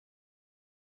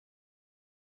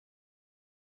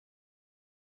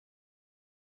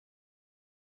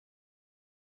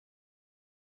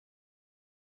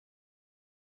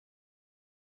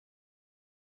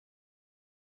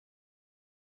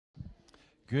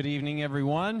Good evening,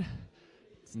 everyone.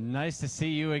 It's nice to see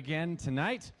you again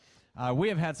tonight. We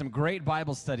have had some great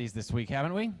Bible studies this week,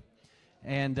 haven't we?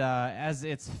 And as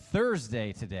it's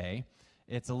Thursday today,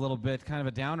 it's a little bit kind of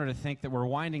a downer to think that we're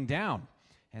winding down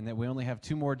and that we only have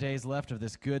 2 more days left of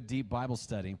this good, deep Bible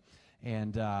study.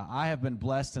 And I have been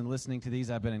blessed in listening to these.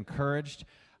 I've been encouraged.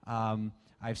 I've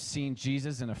seen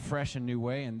Jesus in a fresh and new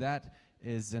way, and that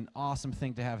is an awesome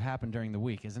thing to have happen during the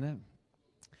week, isn't it?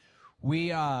 We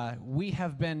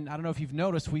have been, I don't know if you've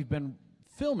noticed, we've been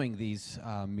filming these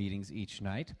meetings each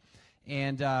night.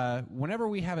 And whenever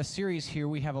we have a series here,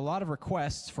 we have a lot of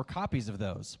requests for copies of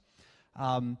those.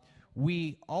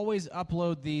 We always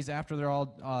upload these after they're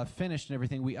all finished and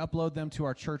everything. We upload them to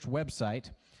our church website,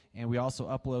 and we also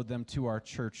upload them to our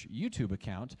church YouTube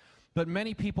account. But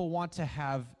many people want to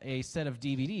have a set of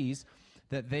DVDs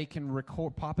that they can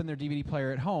record, pop in their DVD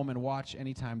player at home and watch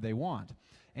anytime they want.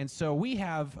 And so we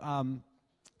have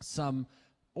some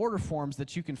order forms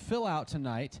that you can fill out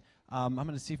tonight. I'm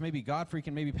going to see if maybe Godfrey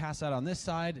can maybe pass out on this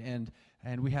side, and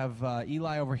we have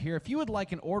Eli over here. If you would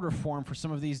like an order form for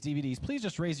some of these DVDs, please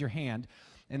just raise your hand,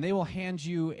 and they will hand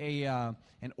you an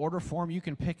order form. You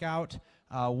can pick out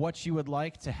what you would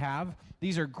like to have.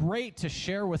 These are great to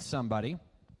share with somebody.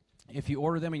 If you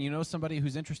order them and you know somebody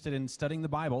who's interested in studying the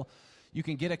Bible, you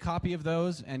can get a copy of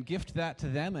those and gift that to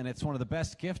them, and it's one of the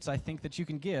best gifts I think that you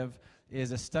can give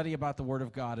is a study about the Word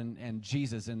of God and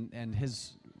Jesus and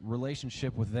His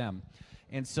relationship with them.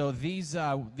 And so these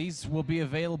will be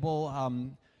available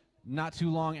not too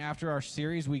long after our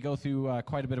series. We go through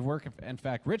quite a bit of work. In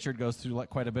fact, Richard goes through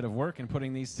quite a bit of work in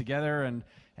putting these together and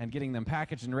getting them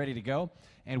packaged and ready to go.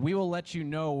 And we will let you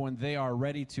know when they are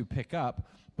ready to pick up.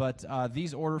 But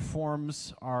these order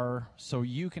forms are so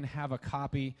you can have a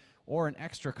copy or an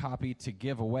extra copy to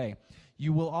give away.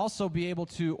 You will also be able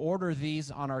to order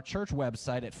these on our church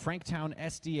website at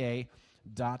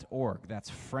FranktownsSDA.org.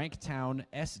 That's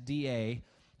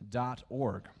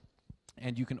FranktownsSDA.org.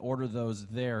 And you can order those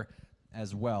there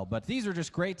as well. But these are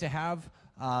just great to have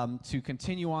to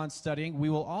continue on studying. We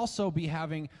will also be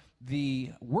having the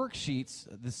worksheets,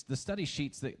 the study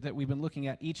sheets that we've been looking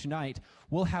at each night.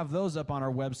 We'll have those up on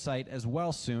our website as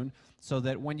well soon, so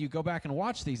that when you go back and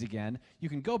watch these again, you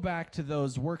can go back to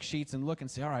those worksheets and look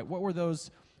and say, all right, what were those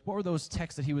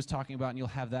texts that he was talking about, and you'll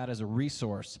have that as a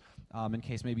resource in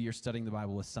case maybe you're studying the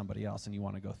Bible with somebody else and you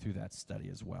want to go through that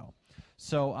study as well.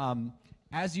 So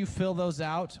as you fill those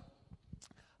out,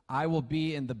 I will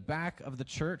be in the back of the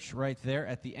church right there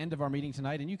at the end of our meeting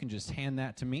tonight, and you can just hand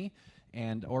that to me,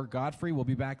 or Godfrey will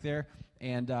be back there,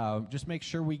 and just make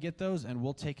sure we get those, and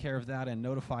we'll take care of that and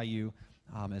notify you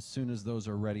as soon as those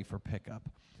are ready for pickup.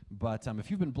 But if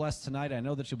you've been blessed tonight, I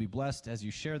know that you'll be blessed as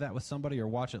you share that with somebody or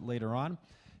watch it later on.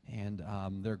 And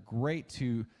they're great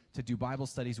to do Bible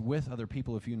studies with other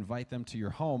people if you invite them to your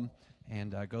home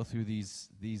and go through these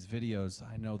videos.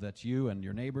 I know that you and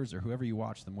your neighbors or whoever you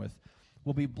watch them with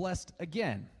will be blessed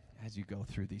again as you go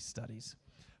through these studies.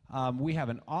 We have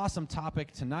an awesome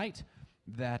topic tonight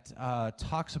that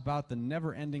talks about the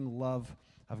never-ending love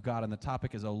of God, and the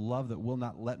topic is a love that will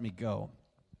not let me go.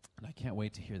 And I can't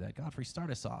wait to hear that. Godfrey,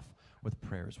 start us off with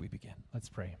prayer as we begin. Let's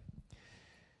pray.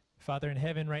 Father in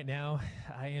heaven, right now,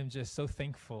 I am just so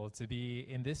thankful to be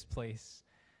in this place,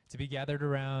 to be gathered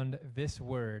around this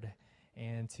word,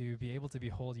 and to be able to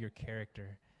behold your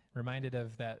character. Reminded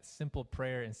of that simple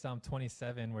prayer in Psalm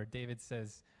 27 where David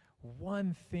says,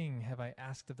 "One thing have I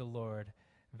asked of the Lord,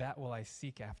 that will I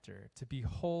seek after, to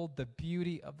behold the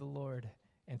beauty of the Lord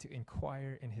and to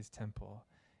inquire in his temple."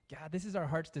 God, this is our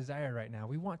heart's desire right now.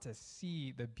 We want to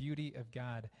see the beauty of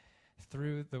God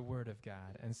through the Word of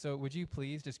God. And so would you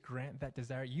please just grant that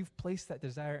desire? You've placed that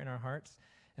desire in our hearts.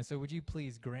 And so would you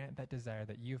please grant that desire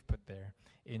that you've put there?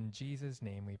 In Jesus'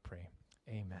 name we pray.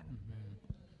 Amen. Amen.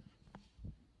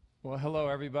 Well, hello,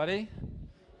 everybody.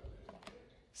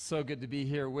 So good to be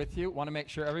here with you. Want to make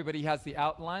sure everybody has the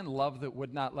outline, Love That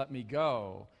Would Not Let Me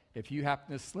Go. If you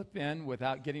happen to slip in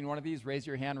without getting one of these, raise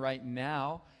your hand right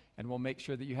now, and we'll make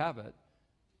sure that you have it.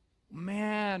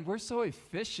 Man, we're so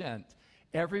efficient.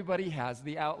 Everybody has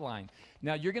the outline.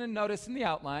 Now, you're going to notice in the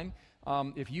outline,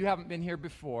 if you haven't been here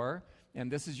before, and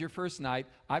this is your first night,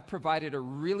 I've provided a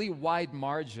really wide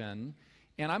margin,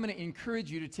 and I'm going to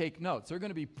encourage you to take notes. There are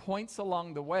going to be points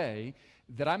along the way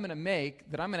that I'm going to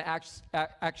make, that I'm going to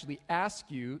actually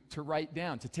ask you to write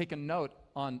down, to take a note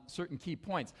on certain key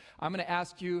points. I'm going to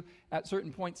ask you at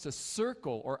certain points to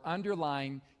circle or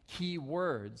underline key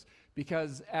words,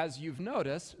 because as you've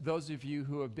noticed, those of you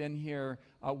who have been here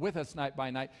with us night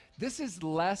by night, this is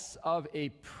less of a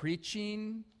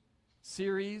preaching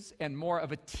series and more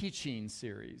of a teaching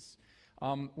series.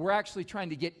 We're actually trying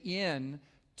to get in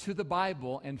to the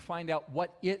Bible and find out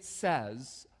what it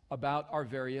says about our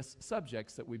various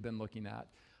subjects that we've been looking at.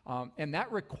 And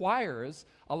that requires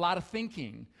a lot of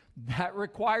thinking. That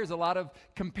requires a lot of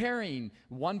comparing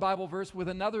one Bible verse with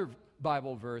another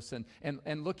Bible verse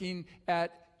and looking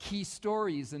at key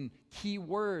stories and key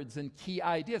words and key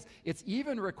ideas. It's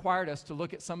even required us to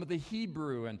look at some of the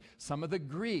Hebrew and some of the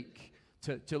Greek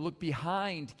to look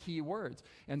behind key words.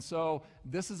 And so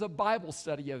this is a Bible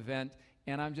study event,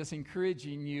 and I'm just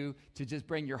encouraging you to just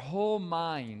bring your whole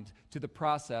mind to the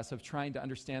process of trying to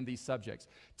understand these subjects.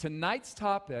 Tonight's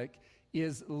topic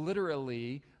is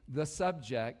literally the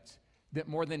subject that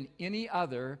more than any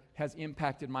other has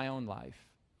impacted my own life.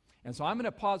 And so I'm going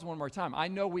to pause one more time. I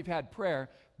know we've had prayer,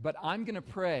 but I'm going to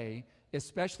pray,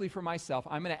 especially for myself.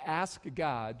 I'm going to ask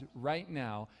God right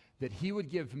now that He would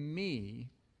give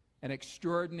me an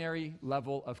extraordinary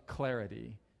level of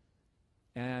clarity.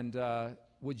 And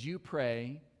would you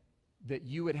pray that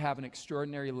you would have an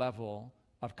extraordinary level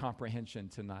of comprehension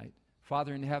tonight?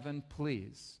 Father in heaven,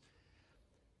 please,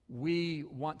 we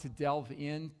want to delve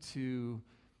into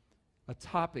a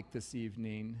topic this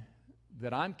evening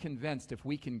that I'm convinced if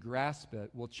we can grasp it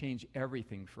will change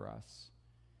everything for us.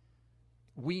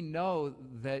 We know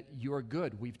that you're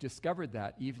good. We've discovered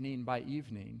that evening by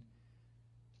evening.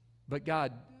 But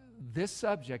God, this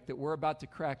subject that we're about to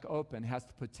crack open has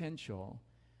the potential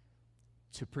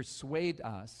to persuade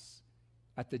us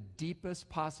at the deepest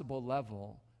possible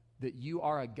level that you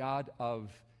are a God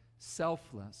of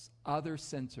selfless,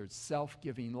 other-centered,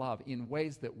 self-giving love in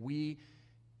ways that we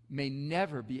may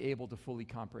never be able to fully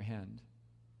comprehend.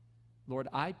 Lord,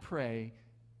 I pray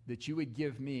that you would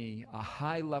give me a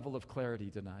high level of clarity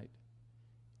tonight,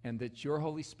 and that your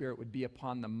Holy Spirit would be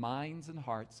upon the minds and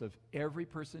hearts of every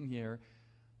person here,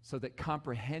 so that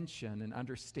comprehension and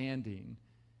understanding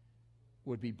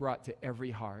would be brought to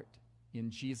every heart. In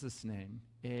Jesus' name,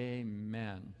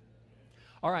 amen.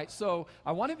 All right, so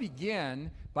I want to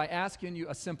begin by asking you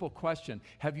a simple question.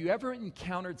 Have you ever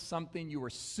encountered something you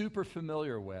were super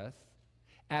familiar with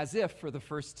as if for the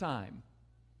first time?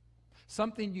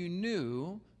 Something you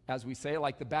knew, as we say,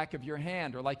 like the back of your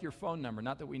hand or like your phone number.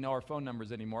 Not that we know our phone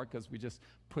numbers anymore because we just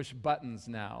push buttons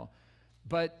now.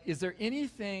 But is there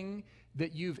anything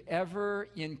that you've ever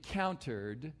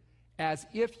encountered as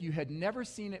if you had never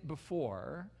seen it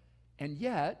before, and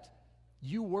yet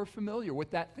you were familiar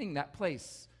with that thing, that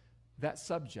place, that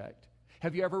subject?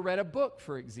 Have you ever read a book,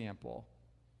 for example,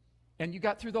 and you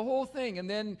got through the whole thing, and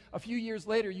then a few years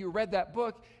later you read that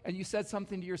book and you said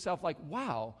something to yourself like,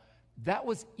 wow, that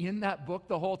was in that book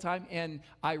the whole time, and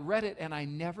I read it and I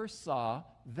never saw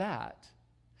that?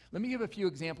 Let me give a few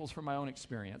examples from my own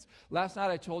experience. Last night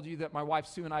I told you that my wife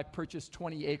Sue and I purchased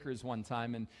 20 acres one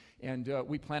time, and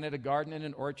we planted a garden and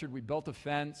an orchard. We built a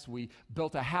fence. We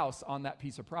built a house on that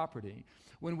piece of property.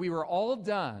 When we were all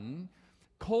done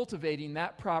cultivating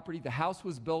that property, the house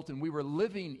was built and we were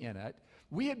living in it.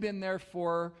 We had been there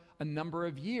for a number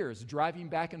of years, driving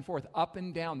back and forth up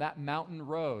and down that mountain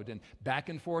road and back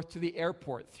and forth to the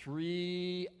airport,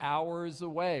 3 hours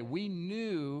away. We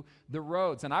knew the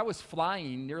roads, and I was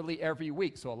flying nearly every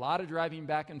week, so a lot of driving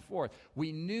back and forth.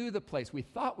 We knew the place. We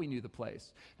thought we knew the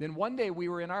place. Then one day we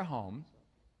were in our home,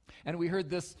 and we heard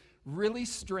this really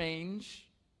strange,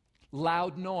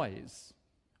 loud noise.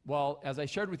 Well, as I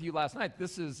shared with you last night,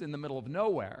 this is in the middle of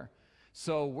nowhere,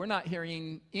 so we're not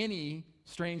hearing any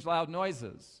strange, loud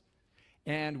noises.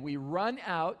 And we run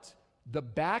out the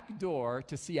back door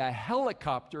to see a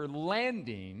helicopter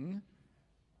landing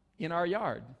in our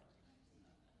yard.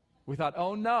 We thought,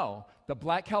 oh no, the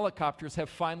black helicopters have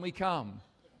finally come.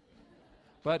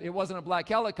 But it wasn't a black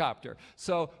helicopter.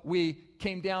 So we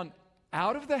came down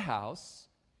out of the house,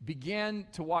 began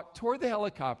to walk toward the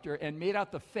helicopter, and made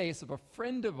out the face of a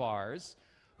friend of ours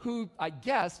who, I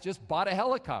guess, just bought a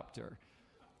helicopter.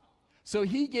 So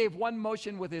he gave one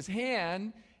motion with his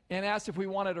hand and asked if we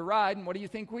wanted a ride, and what do you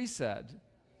think we said?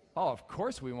 Oh, of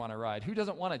course we want a ride. Who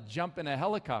doesn't want to jump in a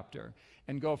helicopter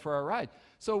and go for a ride?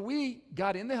 So we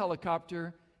got in the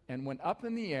helicopter and went up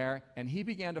in the air, and he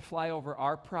began to fly over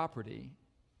our property,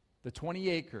 the 20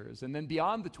 acres, and then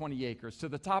beyond the 20 acres to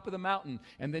the top of the mountain,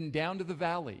 and then down to the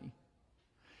valley.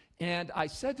 And I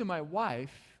said to my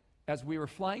wife, as we were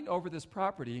flying over this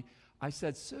property, I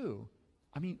said, Sue,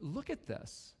 I mean, look at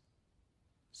this.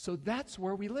 So that's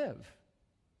where we live.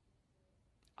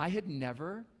 I had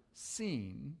never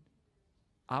seen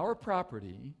our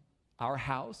property, our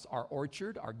house, our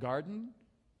orchard, our garden,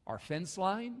 our fence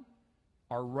line,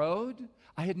 our road.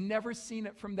 I had never seen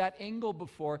it from that angle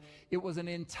before. It was an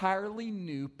entirely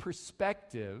new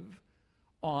perspective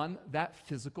on that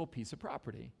physical piece of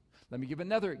property. Let me give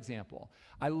another example.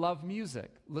 I love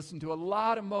music, listen to a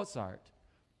lot of Mozart.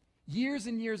 Years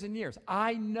and years and years.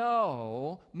 I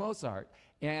know Mozart.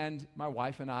 And my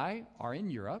wife and I are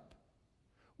in Europe.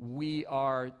 We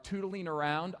are tootling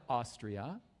around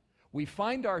Austria. We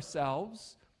find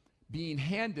ourselves being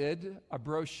handed a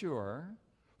brochure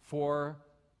for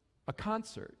a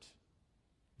concert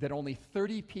that only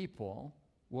 30 people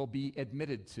will be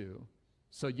admitted to.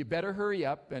 So you better hurry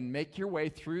up and make your way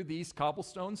through these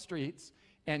cobblestone streets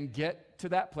and get to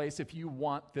that place if you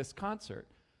want this concert.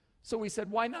 So we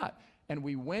said, why not? And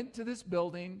we went to this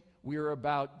building. We were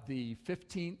about the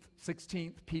 15th,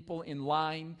 16th people in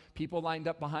line, people lined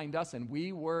up behind us, and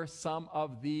we were some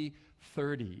of the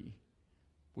 30.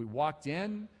 We walked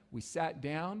in, we sat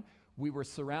down. We were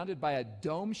surrounded by a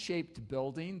dome-shaped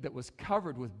building that was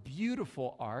covered with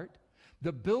beautiful art.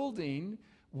 The building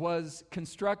was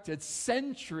constructed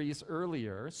centuries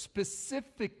earlier,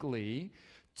 specifically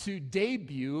to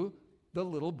debut the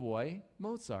little boy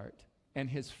Mozart and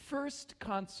his first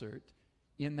concert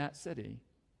in that city.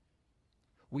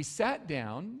 We sat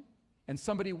down, and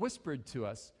somebody whispered to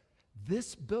us,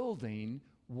 this building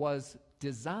was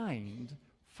designed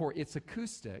for its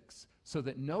acoustics so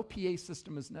that no PA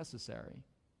system is necessary.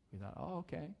 We thought, oh,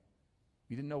 okay.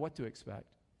 We didn't know what to expect.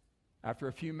 After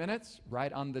a few minutes,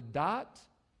 right on the dot,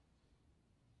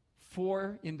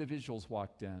 4 individuals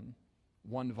walked in.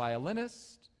 1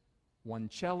 violinist, 1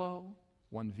 cello,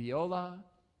 1 viola,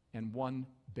 and 1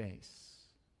 bass.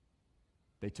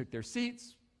 They took their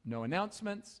seats, no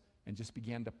announcements, and just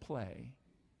began to play.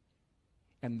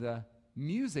 And the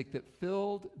music that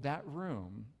filled that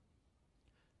room,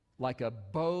 like a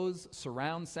Bose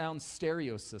surround sound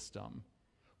stereo system,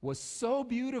 was so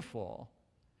beautiful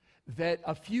that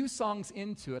a few songs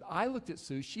into it, I looked at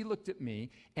Sue, she looked at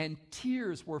me, and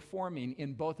tears were forming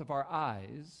in both of our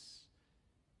eyes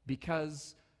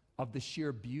because of the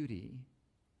sheer beauty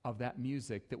of that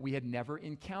music that we had never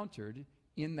encountered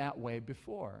in that way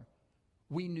before.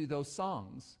 We knew those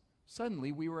songs.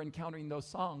 Suddenly, we were encountering those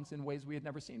songs in ways we had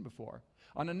never seen before.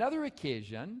 On another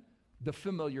occasion, the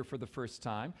familiar for the first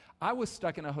time, I was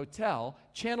stuck in a hotel,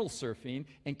 channel surfing,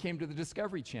 and came to the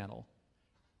Discovery Channel.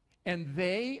 And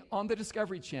they, on the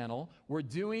Discovery Channel, were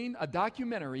doing a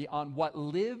documentary on what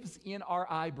lives in our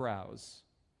eyebrows.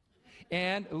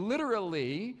 And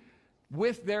literally,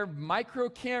 with their micro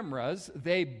cameras,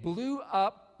 they blew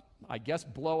up, I guess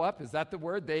blow up, is that the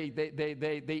word?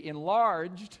 They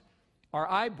enlarged our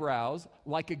eyebrows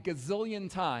like a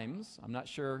gazillion times. I'm not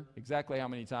sure exactly how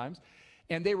many times.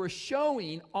 And they were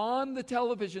showing on the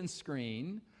television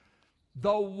screen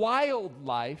the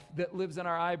wildlife that lives in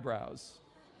our eyebrows.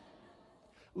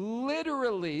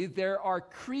 Literally, there are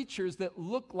creatures that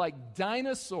look like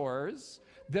dinosaurs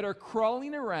that are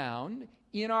crawling around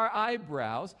in our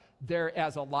eyebrows. They're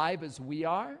as alive as we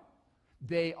are.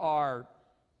 They are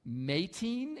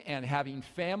mating and having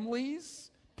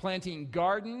families, planting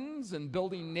gardens and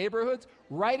building neighborhoods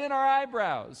right in our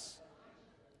eyebrows.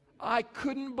 I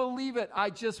couldn't believe it. I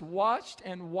just watched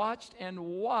and watched and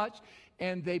watched,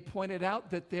 and they pointed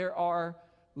out that there are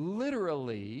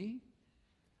literally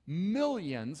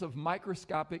millions of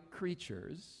microscopic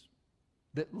creatures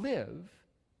that live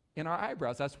in our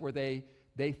eyebrows. That's where they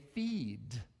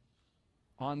feed,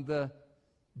 on the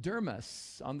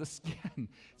dermis, on the skin.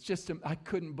 It's just, I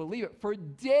couldn't believe it. For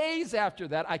days after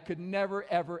that, I could never,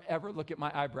 ever, ever look at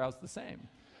my eyebrows the same.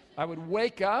 I would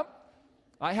wake up,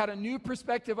 I had a new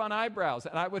perspective on eyebrows,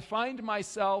 and I would find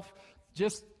myself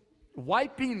just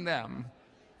wiping them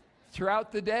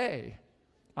throughout the day.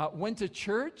 Went to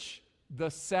church the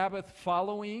Sabbath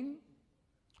following,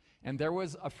 and there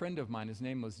was a friend of mine. His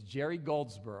name was Jerry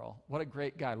Goldsboro. What a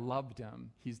great guy. Loved him.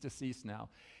 He's deceased now.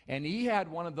 And he had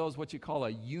one of those, what you call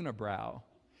a unibrow.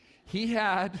 He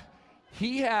had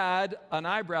an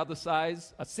eyebrow the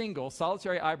size, a single,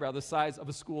 solitary eyebrow the size of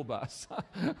a school bus.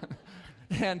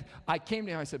 And I came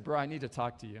to him, I said, bro, I need to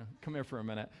talk to you. Come here for a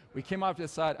minute. We came off to the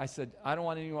side. I said, I don't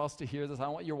want anyone else to hear this. I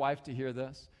don't want your wife to hear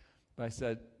this. But I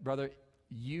said, brother,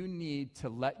 you need to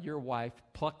let your wife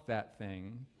pluck that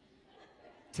thing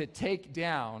to take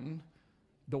down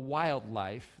the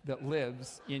wildlife that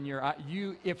lives in your eye.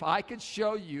 If I could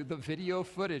show you the video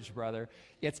footage, brother,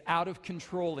 it's out of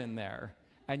control in there,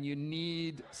 and you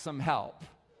need some help.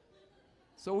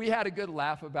 So we had a good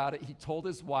laugh about it. He told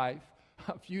his wife.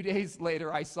 A few days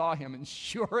later, I saw him, and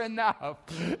sure enough,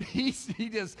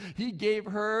 he gave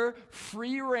her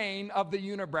free reign of the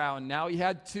unibrow, and now he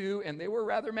had 2, and they were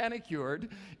rather manicured,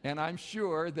 and I'm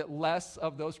sure that less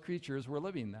of those creatures were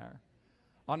living there.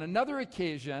 On another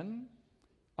occasion,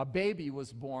 a baby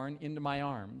was born into my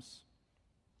arms.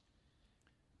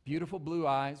 Beautiful blue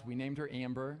eyes. We named her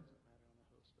Amber.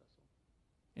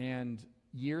 And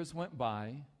years went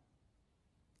by,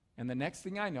 and the next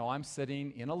thing I know, I'm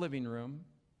sitting in a living room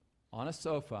on a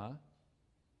sofa,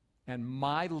 and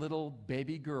my little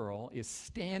baby girl is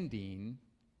standing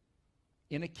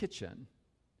in a kitchen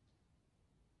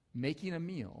making a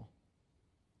meal,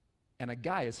 and a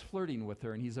guy is flirting with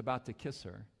her, and he's about to kiss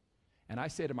her. And I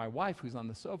say to my wife, who's on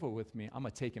the sofa with me, I'm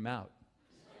going to take him out.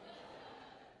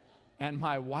 And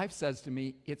my wife says to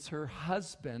me, it's her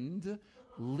husband.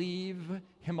 Leave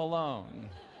him alone.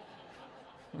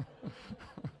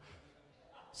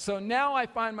 So now I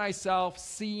find myself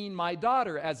seeing my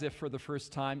daughter as if for the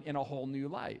first time in a whole new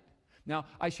light. Now,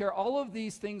 I share all of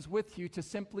these things with you to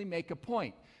simply make a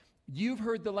point. You've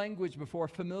heard the language before,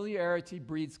 familiarity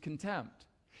breeds contempt.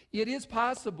 It is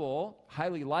possible,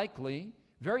 highly likely,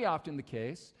 very often the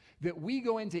case, that we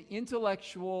go into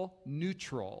intellectual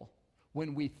neutral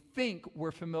when we think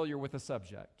we're familiar with a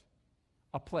subject,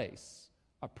 a place,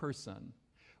 a person.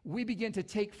 We begin to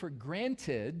take for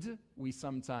granted, we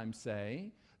sometimes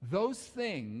say, those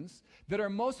things that are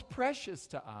most precious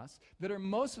to us, that are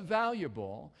most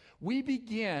valuable. We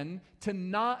begin to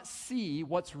not see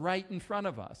what's right in front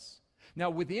of us. Now,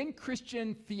 within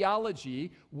Christian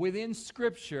theology, within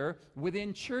Scripture,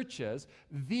 within churches,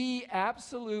 the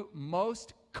absolute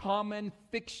most common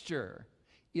fixture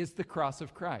is the cross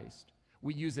of Christ.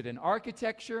 We use it in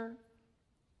architecture.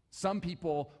 Some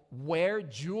people wear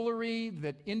jewelry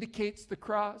that indicates the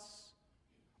cross.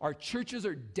 Our churches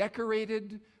are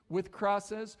decorated with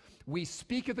crosses. We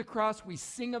speak of the cross. We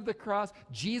sing of the cross.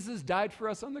 Jesus died for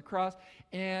us on the cross.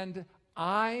 And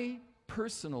I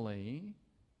personally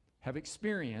have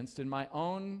experienced in my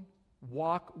own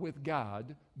walk with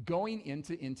God going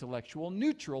into intellectual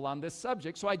neutral on this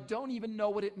subject, so I don't even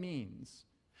know what it means.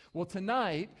 Well,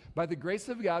 tonight, by the grace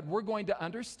of God, we're going to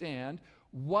understand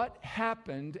what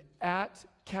happened at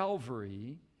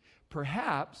Calvary,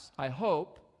 perhaps, I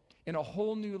hope, in a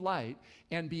whole new light,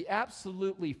 and be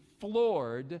absolutely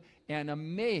floored and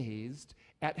amazed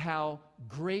at how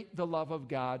great the love of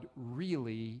God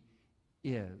really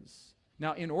is.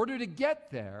 Now, in order to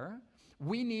get there,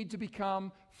 we need to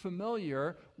become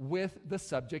familiar with the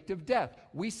subject of death.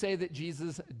 We say that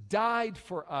Jesus died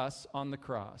for us on the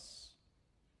cross.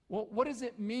 Well, what does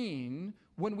it mean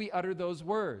when we utter those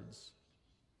words?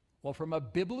 Well, from a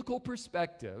biblical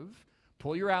perspective,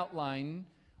 pull your outline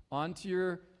onto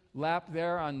your lap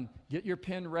there, get your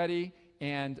pen ready,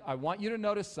 and I want you to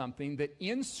notice something, that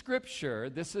in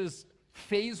Scripture, this is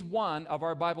phase 1 of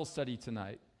our Bible study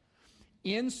tonight.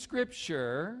 In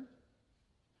Scripture,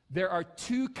 there are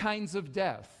 2 kinds of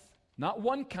death. Not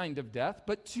one kind of death,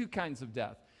 but 2 kinds of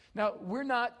death. Now, we're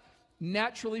not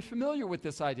naturally familiar with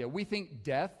this idea. We think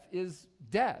death is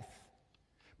death.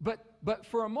 But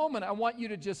for a moment, I want you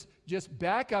to just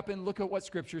back up and look at what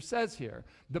Scripture says here.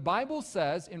 The Bible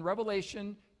says in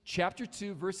Revelation chapter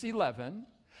 2, verse 11,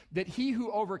 that he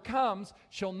who overcomes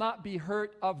shall not be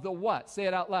hurt of the what? Say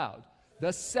it out loud.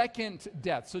 The second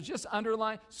death. So just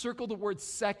underline, circle the word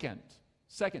second.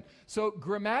 Second. So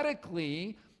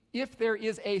grammatically, if there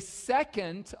is a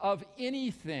second of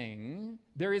anything,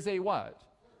 there is a what?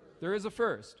 There is a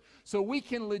first. So we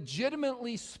can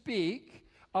legitimately speak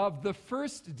of the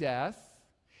first death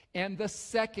and the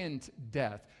second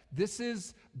death. This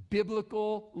is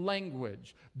biblical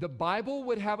language. The Bible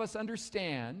would have us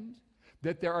understand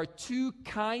that there are 2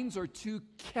 kinds or 2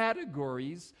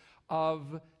 categories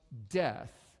of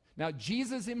death. Now,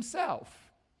 Jesus himself,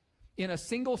 in a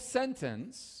single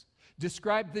sentence,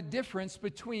 described the difference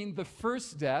between the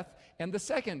first death and the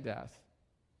second death.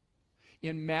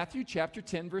 In Matthew chapter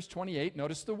 10, verse 28,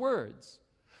 notice the words.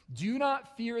 Do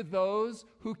not fear those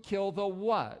who kill the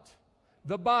what?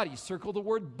 The body. Circle the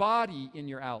word body in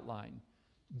your outline.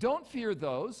 Don't fear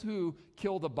those who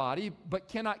kill the body, but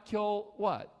cannot kill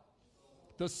what?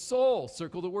 The soul.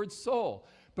 Circle the word soul.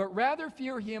 But rather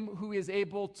fear him who is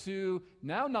able to,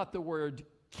 now not the word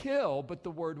kill, but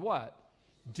the word what?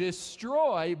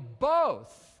 Destroy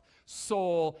both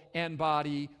soul and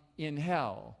body in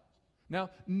hell. Now,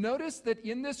 notice that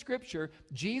in this scripture,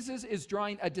 Jesus is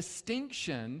drawing a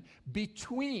distinction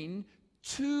between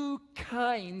 2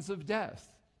 kinds of death.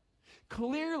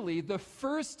 Clearly, the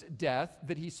first death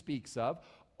that he speaks of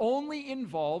only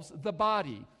involves the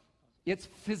body. It's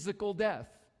physical death.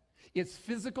 It's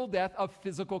physical death of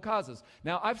physical causes.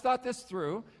 Now, I've thought this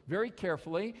through very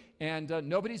carefully, and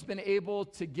nobody's been able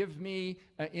to give me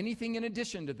anything in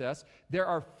addition to this. There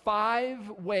are 5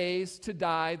 ways to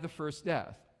die the first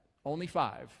death. Only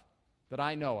 5 that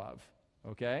I know of,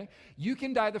 okay? You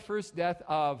can die the first death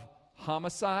of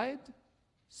homicide,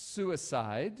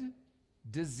 suicide,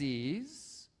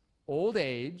 disease, old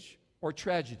age, or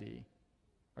tragedy.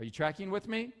 Are you tracking with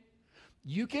me?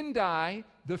 You can die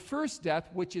the first death,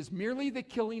 which is merely the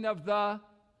killing of the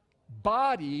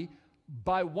body,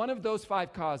 by one of those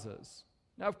 5 causes.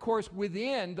 Now, of course,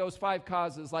 within those 5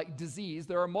 causes, like disease,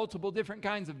 there are multiple different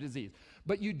kinds of disease.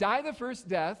 But you die the first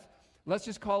death, let's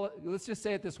just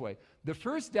say it this way. The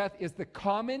first death is the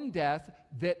common death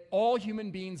that all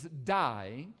human beings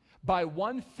die by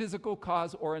one physical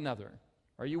cause or another.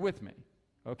 Are you with me?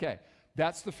 Okay,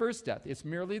 that's the first death. It's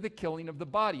merely the killing of the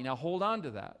body. Now, hold on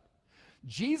to that.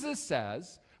 Jesus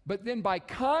says, but then by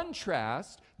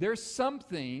contrast, there's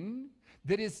something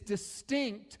that is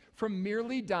distinct from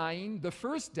merely dying the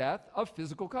first death of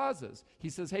physical causes. He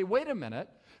says, hey, wait a minute.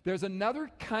 There's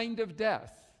another kind of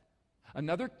death,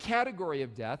 another category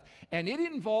of death, and it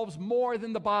involves more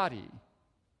than the body.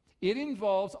 It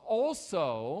involves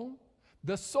also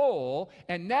the soul,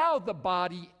 and now the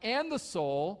body and the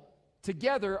soul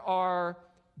together are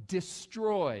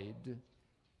destroyed.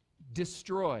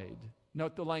 Destroyed.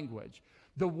 Note the language.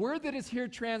 The word that is here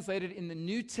translated in the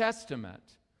New Testament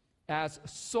as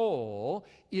soul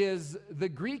is the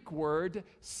Greek word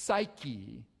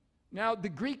psyche. Now, the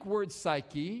Greek word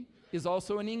psyche is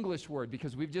also an English word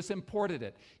because we've just imported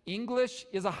it. English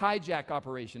is a hijack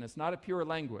operation. It's not a pure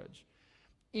language.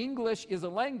 English is a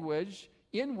language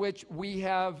in which we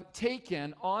have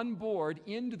taken on board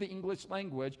into the English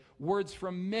language words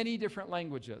from many different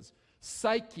languages.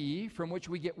 Psyche, from which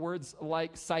we get words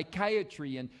like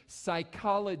psychiatry and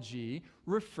psychology,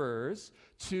 refers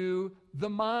to the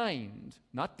mind,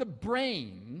 not the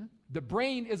brain. The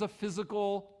brain is a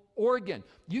physical organ.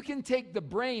 You can take the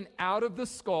brain out of the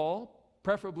skull,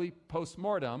 preferably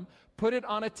post-mortem, put it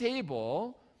on a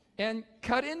table, and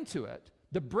cut into it.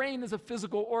 The brain is a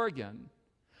physical organ.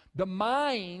 The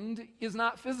mind is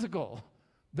not physical.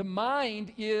 The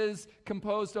mind is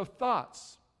composed of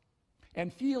thoughts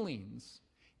and feelings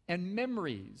and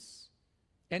memories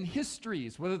and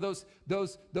histories, whether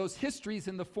those histories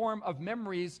in the form of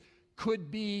memories could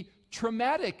be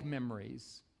traumatic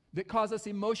memories that cause us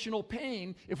emotional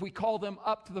pain if we call them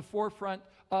up to the forefront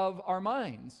of our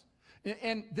minds.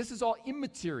 And this is all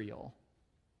immaterial.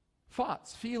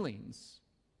 Thoughts, feelings,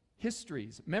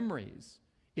 histories, memories.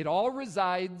 It all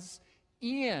resides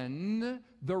in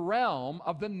the realm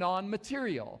of the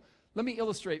non-material. Let me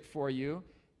illustrate for you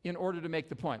in order to make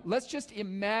the point. Let's just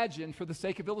imagine, for the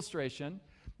sake of illustration,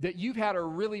 that you've had a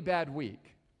really bad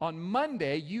week. On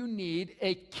Monday, you need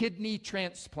a kidney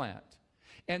transplant.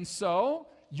 And so,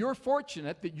 you're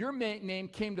fortunate that your name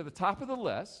came to the top of the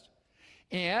list,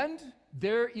 and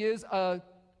there is an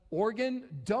organ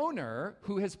donor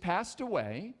who has passed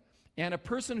away, and a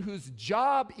person whose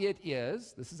job it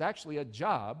is, this is actually a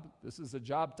job, this is a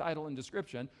job title and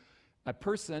description, a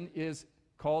person is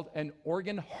called an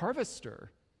organ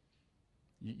harvester.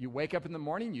 You wake up in the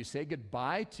morning, you say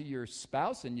goodbye to your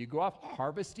spouse, and you go off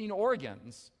harvesting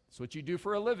organs. That's what you do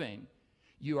for a living.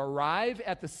 You arrive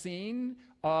at the scene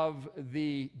of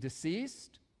the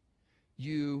deceased.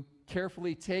 You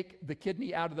carefully take the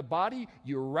kidney out of the body.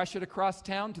 You rush it across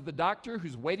town to the doctor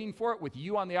who's waiting for it with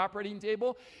you on the operating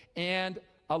table. And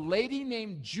a lady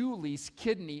named Julie's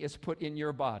kidney is put in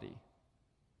your body.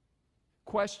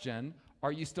 Question,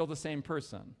 are you still the same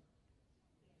person?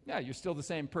 Yeah, you're still the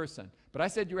same person. But I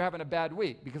said you were having a bad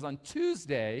week because on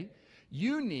Tuesday,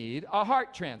 you need a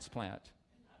heart transplant.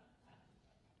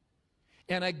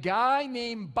 And a guy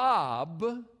named Bob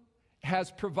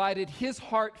has provided his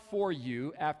heart for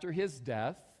you after his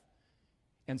death.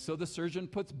 And so the surgeon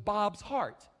puts Bob's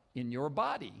heart in your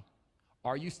body.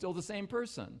 Are you still the same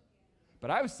person? But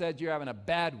I said you're having a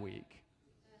bad week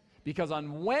because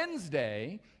on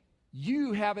Wednesday,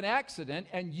 you have an accident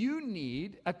and you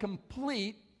need a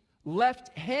complete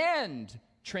left hand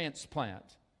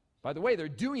transplant. By the way, they're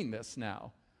doing this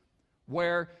now,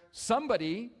 where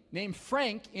somebody named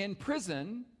Frank in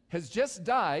prison has just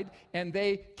died, and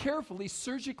they carefully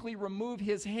surgically remove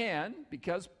his hand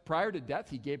because prior to death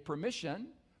he gave permission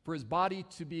for his body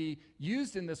to be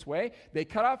used in this way. They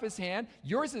cut off his hand.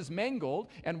 Yours is mangled,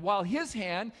 and while his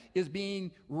hand is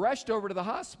being rushed over to the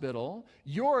hospital,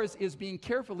 yours is being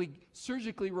carefully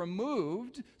surgically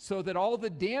removed so that all the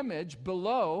damage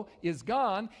below is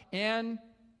gone, and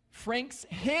Frank's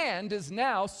hand is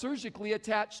now surgically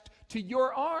attached to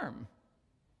your arm.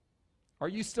 Are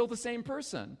you still the same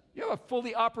person? You have a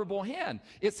fully operable hand.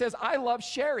 It says, I love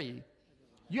Sherry.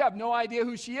 You have no idea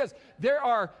who she is. There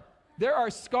are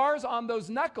scars on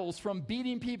those knuckles from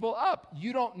beating people up.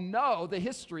 You don't know the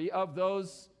history of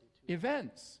those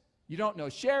events. You don't know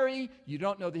Sherry. You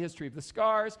don't know the history of the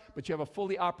scars, but you have a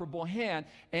fully operable hand,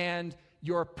 and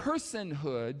your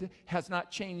personhood has not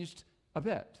changed a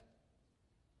bit.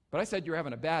 But I said you're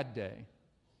having a bad day.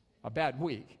 a bad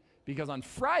week, because on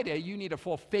Friday, you need a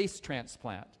full face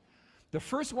transplant. The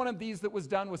first one of these that was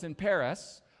done was in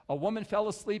Paris. A woman fell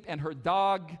asleep and her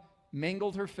dog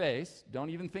mangled her face. Don't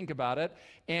even think about it.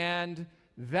 And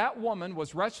that woman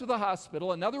was rushed to the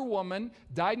hospital. Another woman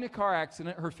died in a car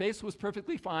accident. Her face was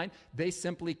perfectly fine. They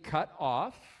simply cut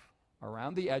off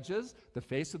around the edges the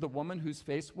face of the woman whose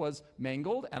face was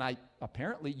mangled. And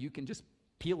apparently you can just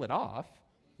peel it off.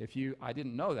 I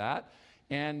didn't know that.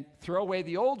 And throw away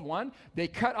the old one. They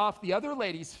cut off the other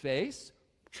lady's face.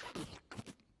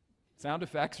 Sound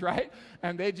effects, right?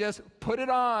 And they just put it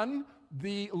on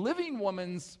the living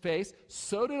woman's face,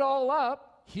 sewed it all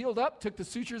up, healed up, took the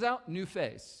sutures out, new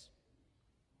face.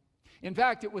 In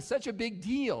fact, it was such a big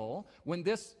deal when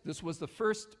this was the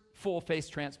first full face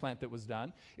transplant that was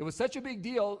done. It was such a big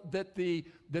deal that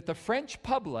the French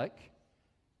public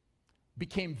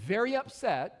became very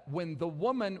upset when the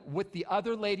woman with the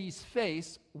other lady's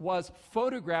face was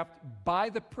photographed by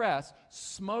the press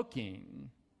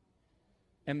smoking.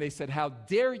 And they said, "How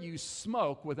dare you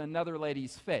smoke with another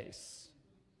lady's face?"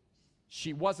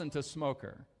 She wasn't a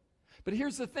smoker. But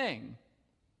here's the thing.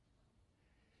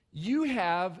 You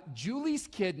have Julie's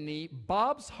kidney,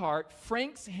 Bob's heart,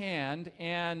 Frank's hand,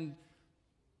 and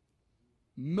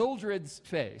Mildred's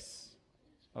face.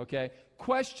 Okay?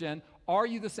 Question, are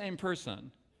you the same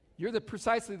person? You're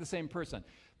precisely the same person.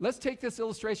 Let's take this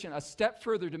illustration a step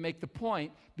further to make the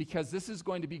point, because this is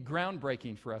going to be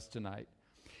groundbreaking for us tonight.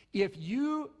 If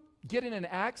you get in an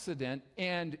accident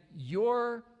and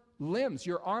your limbs,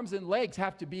 your arms and legs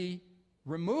have to be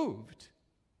removed,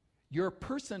 your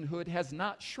personhood has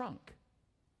not shrunk.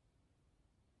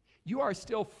 You are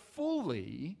still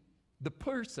fully the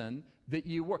person that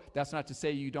you were. That's not to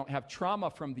say you don't have trauma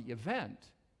from the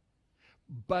event,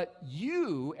 but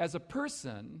you as a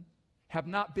person have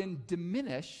not been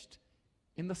diminished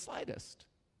in the slightest.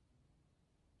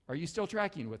 Are you still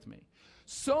tracking with me?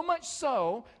 So much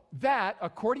so that,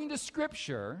 according to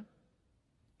Scripture,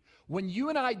 when you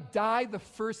and I die the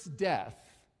first death,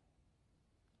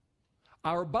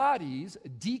 our bodies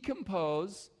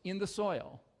decompose in the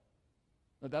soil.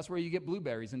 That's where you get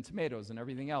blueberries and tomatoes and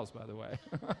everything else, by the way.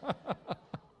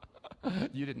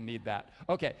 You didn't need that.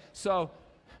 Okay, so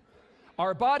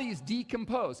our bodies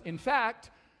decompose. In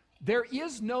fact, there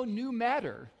is no new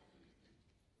matter.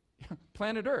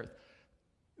 Planet Earth.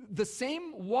 The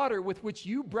same water with which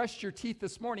you brushed your teeth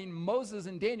this morning, Moses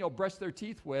and Daniel brushed their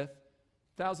teeth with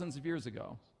thousands of years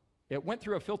ago. It went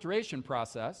through a filtration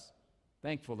process,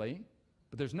 thankfully,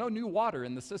 but there's no new water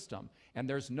in the system, and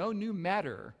there's no new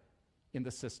matter in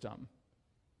the system.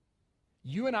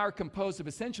 You and I are composed of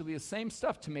essentially the same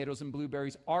stuff tomatoes and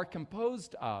blueberries are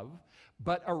composed of,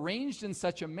 but arranged in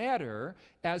such a manner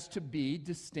as to be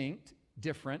distinct,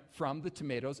 different from the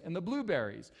tomatoes and the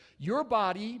blueberries. Your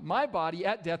body, my body,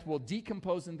 at death will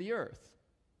decompose in the earth.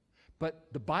 But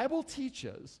the Bible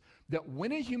teaches that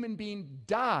when a human being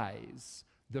dies,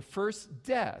 the first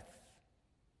death,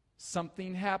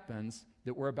 something happens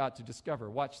that we're about to discover.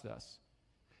 Watch this.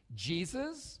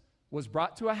 Jesus was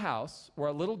brought to a house where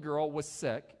a little girl was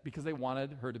sick because they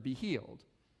wanted her to be healed.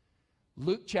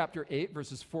 Luke chapter 8,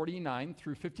 verses 49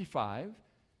 through 55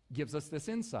 gives us this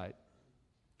insight.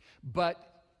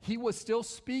 But he was still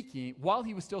speaking. While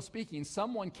he was still speaking,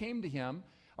 someone came to him,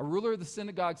 a ruler of the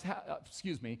synagogue's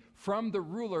from the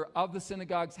ruler of the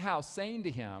synagogue's house, saying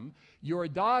to him, "Your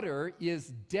daughter is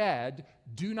dead.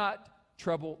 Do not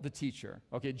trouble the teacher."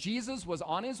 Okay, Jesus was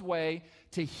on his way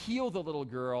to heal the little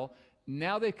girl.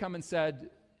 Now they've come and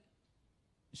said,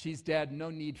 "She's dead.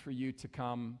 No need for you to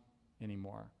come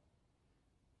anymore."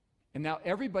 And now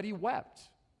everybody wept,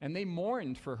 and they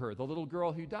mourned for her, the little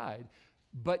girl who died.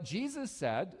 But Jesus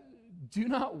said, "Do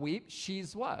not weep.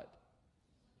 She's" what?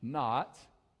 Not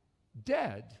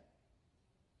dead.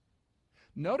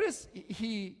 Notice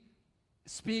he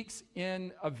speaks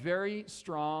in a very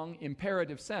strong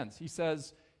imperative sense. He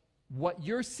says, what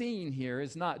you're seeing here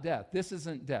is not death. This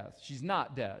isn't death. She's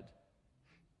not dead,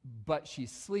 but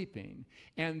she's sleeping.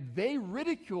 And they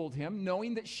ridiculed him,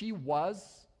 knowing that she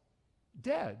was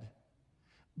dead.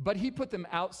 But he put them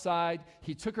outside.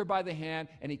 He took her by the hand,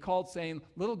 and he called, saying,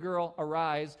 "Little girl,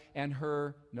 arise." And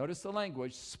her, notice the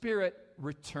language, spirit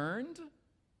returned,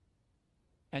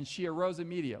 and she arose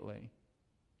immediately.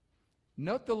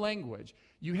 Note the language.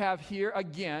 You have here,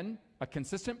 again, a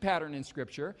consistent pattern in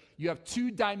Scripture. You have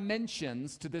two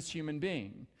dimensions to this human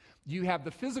being. You have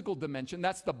the physical dimension.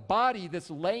 That's the body that's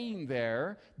laying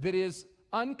there that is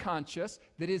unconscious,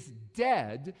 that is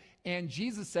dead. And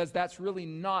Jesus says that's really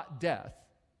not death.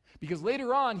 Because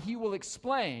later on, he will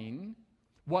explain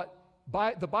what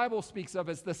the Bible speaks of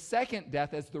as the second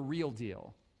death as the real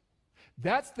deal.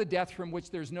 That's the death from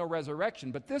which there's no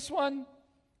resurrection. But this one,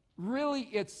 really,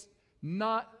 it's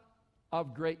not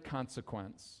of great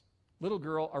consequence. Little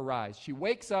girl, arise. She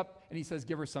wakes up, and he says,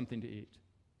 give her something to eat.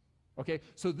 Okay,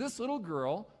 so this little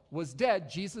girl was dead.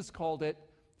 Jesus called it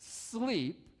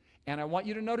sleep. And I want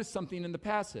you to notice something in the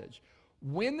passage.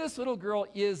 When this little girl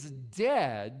is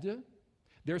dead,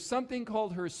 there's something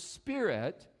called her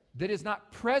spirit that is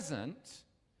not present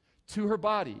to her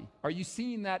body. Are you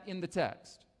seeing that in the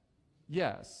text?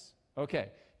 Yes. Okay.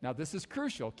 Now this is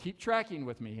crucial. Keep tracking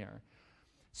with me here.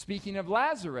 Speaking of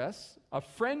Lazarus, a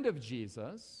friend of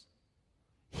Jesus,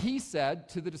 he said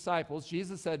to the disciples,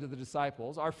 Jesus said to the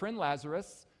disciples, our friend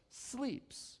Lazarus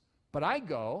sleeps, but I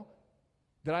go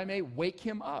that I may wake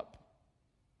him up.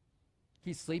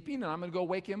 He's sleeping, and I'm going to go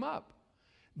wake him up.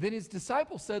 Then his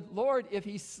disciples said, Lord, if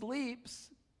he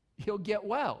sleeps, he'll get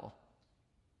well.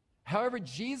 However,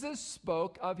 Jesus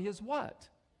spoke of his what?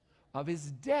 Of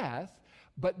his death,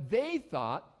 but they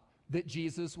thought that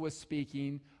Jesus was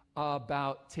speaking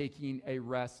about taking a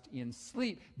rest in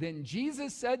sleep. Then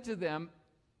Jesus said to them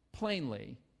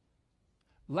plainly,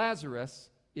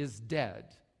 Lazarus is dead.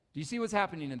 Do you see what's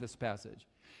happening in this passage?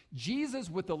 Jesus,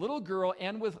 with the little girl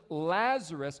and with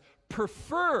Lazarus,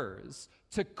 prefers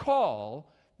to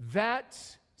call that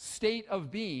state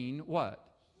of being what?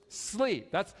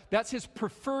 Sleep. That's his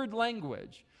preferred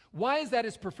language. Why is that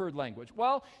his preferred language?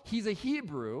 Well, he's a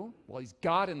Hebrew. Well, he's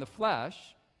God in the flesh.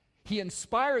 He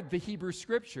inspired the Hebrew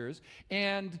scriptures,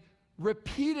 and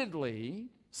repeatedly,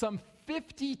 some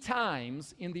 50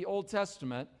 times in the Old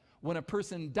Testament, when a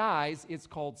person dies, it's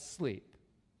called sleep.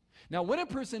 Now, when a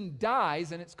person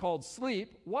dies and it's called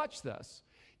sleep, watch this.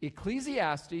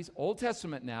 Ecclesiastes, Old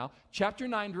Testament now, chapter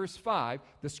 9, verse 5,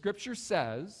 the scripture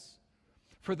says,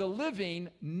 for the living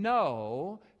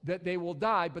know that they will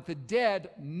die, but the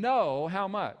dead know how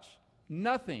much?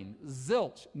 Nothing.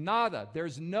 Zilch. Nada.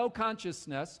 There's no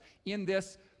consciousness in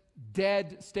this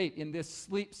dead state, in this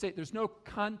sleep state. There's no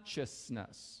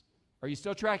consciousness. Are you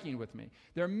still tracking with me?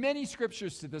 There are many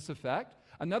scriptures to this effect.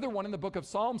 Another one in the book of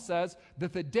Psalms says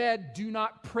that the dead do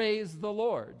not praise the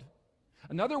Lord.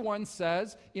 Another one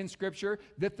says in Scripture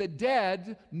that the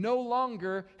dead no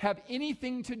longer have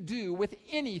anything to do with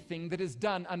anything that is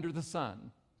done under the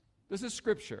sun. This is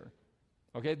Scripture.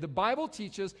 Okay, the Bible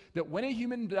teaches that when a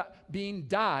human being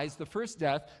dies, the first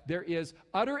death, there is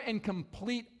utter and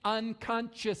complete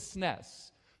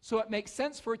unconsciousness. So it makes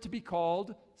sense for it to be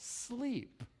called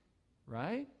sleep,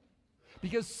 right?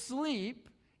 Because sleep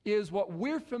is what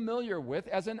we're familiar with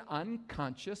as an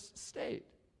unconscious state.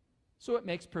 So it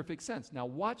makes perfect sense. Now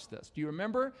watch this. Do you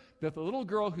remember that the little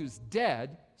girl who's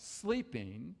dead,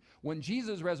 sleeping, when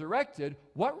Jesus resurrected,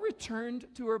 what returned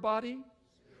to her body?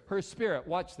 Her spirit.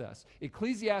 Watch this.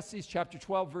 Ecclesiastes chapter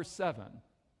 12, verse 7,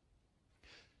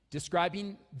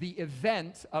 describing the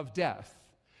event of death,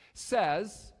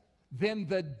 says, then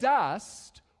the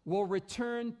dust will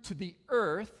return to the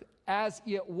earth as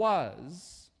it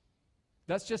was.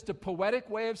 That's just a poetic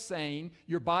way of saying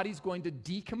your body's going to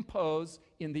decompose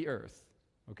in the earth,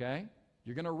 okay?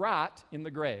 You're going to rot in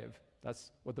the grave.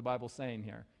 That's what the Bible's saying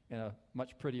here in a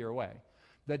much prettier way.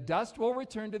 The dust will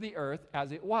return to the earth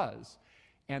as it was.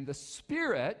 And the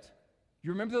spirit,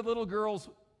 you remember the little girl's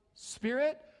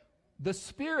spirit? The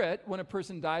spirit, when a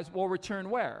person dies, will return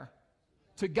where?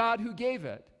 To God who gave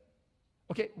it.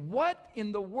 Okay, what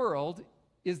in the world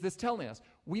is this telling us?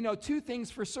 We know two things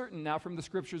for certain now from the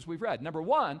scriptures we've read. Number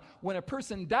one, when a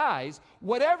person dies,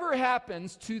 whatever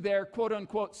happens to their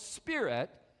quote-unquote spirit,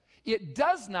 it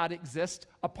does not exist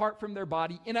apart from their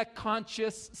body in a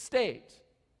conscious state.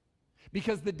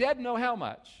 Because the dead know how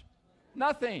much?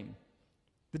 Nothing.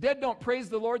 The dead don't praise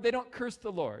the Lord, they don't curse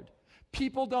the Lord.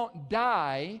 People don't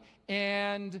die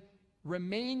and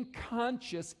remain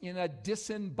conscious in a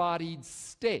disembodied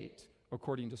state,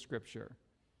 according to Scripture.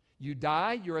 You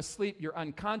die, you're asleep, you're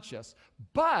unconscious.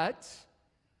 But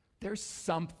there's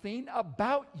something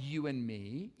about you and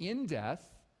me in death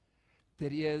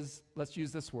that is, let's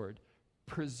use this word,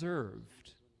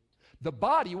 preserved. The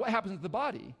body, what happens to the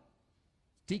body?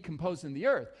 Decomposed in the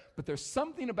earth. But there's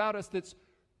something about us that's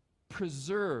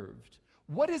preserved.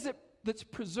 What is it that's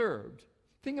preserved?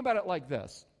 Think about it like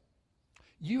this.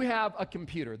 You have a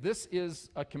computer. This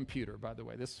is a computer, by the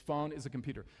way. This phone is a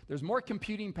computer. There's more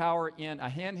computing power in a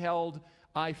handheld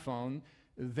iPhone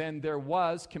than there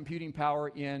was computing power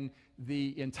in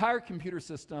the entire computer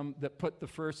system that put the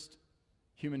first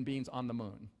human beings on the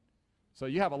moon. So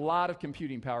you have a lot of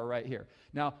computing power right here.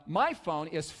 Now, my phone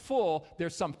is full.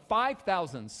 There's some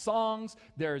 5,000 songs.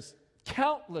 There's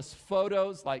countless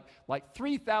photos, like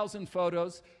 3,000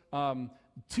 photos,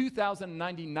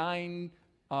 2,099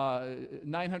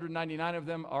 999 of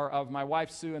them are of my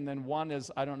wife, Sue, and then one is,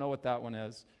 I don't know what that one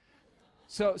is.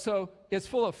 So it's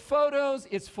full of photos,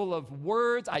 it's full of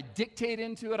words. I dictate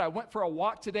into it. I went for a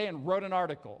walk today and wrote an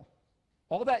article.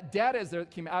 All that data is there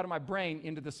that came out of my brain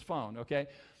into this phone, okay?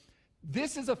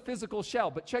 This is a physical shell,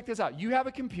 but check this out. You have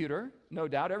a computer, no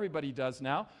doubt, everybody does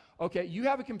now. Okay, you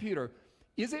have a computer.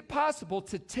 Is it possible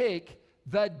to take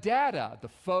the data, the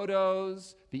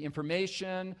photos, the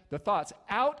information, the thoughts,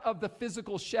 out of the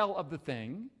physical shell of the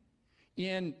thing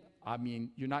you're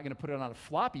not going to put it on a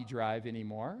floppy drive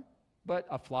anymore, but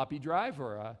a floppy drive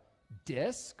or a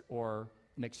disk or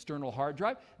an external hard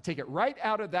drive, take it right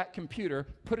out of that computer,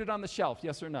 put it on the shelf,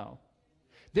 yes or no?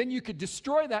 Then you could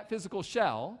destroy that physical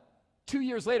shell, 2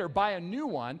 years later, buy a new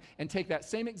one, and take that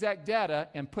same exact data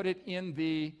and put it in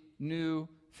the new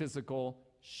physical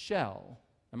shell.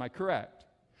 Am I correct?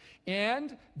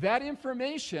 And that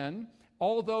information,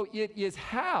 although it is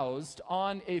housed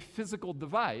on a physical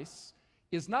device,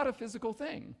 is not a physical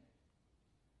thing.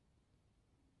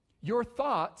 Your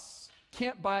thoughts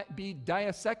can't be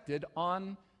dissected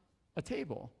on a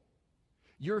table.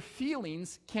 Your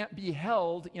feelings can't be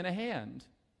held in a hand.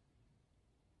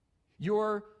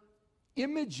 Your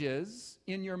images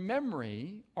in your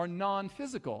memory are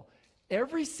non-physical.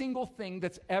 Every single thing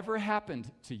that's ever happened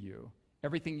to you,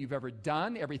 everything you've ever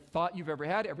done, every thought you've ever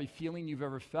had, every feeling you've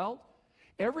ever felt,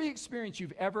 every experience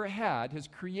you've ever had has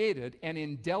created an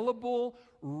indelible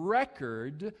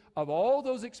record of all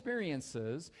those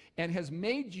experiences and has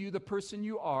made you the person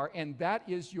you are, and that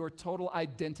is your total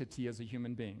identity as a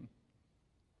human being.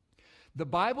 The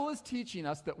Bible is teaching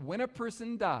us that when a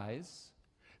person dies,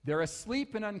 they're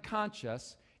asleep and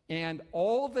unconscious, and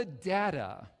all the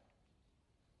data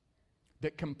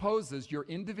that composes your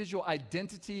individual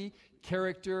identity,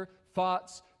 character,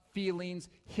 thoughts, feelings,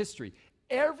 history,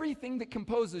 everything that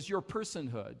composes your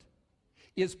personhood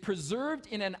is preserved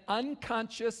in an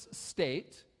unconscious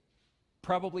state,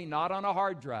 probably not on a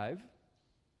hard drive,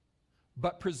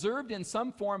 but preserved in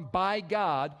some form by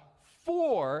God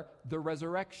for the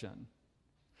resurrection.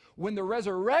 When the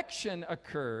resurrection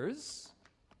occurs,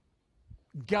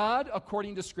 God,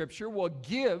 according to Scripture, will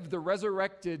give the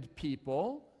resurrected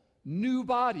people new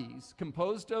bodies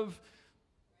composed of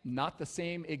not the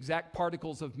same exact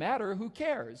particles of matter. Who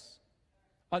cares?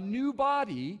 A new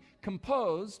body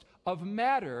composed of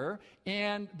matter,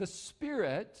 and the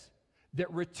spirit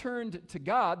that returned to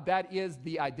God, that is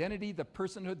the identity, the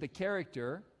personhood, the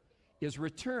character, is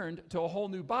returned to a whole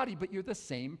new body, but you're the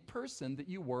same person that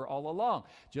you were all along.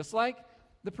 Just like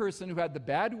the person who had the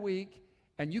bad week,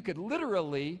 and you could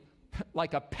literally,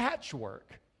 like a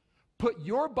patchwork, put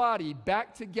your body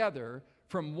back together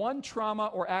from one trauma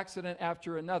or accident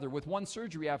after another, with one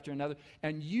surgery after another,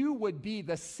 and you would be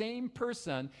the same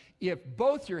person if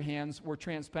both your hands were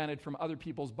transplanted from other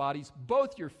people's bodies,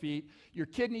 both your feet, your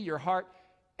kidney, your heart,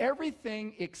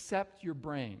 everything except your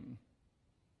brain.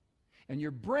 And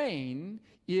your brain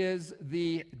is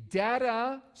the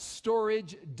data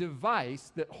storage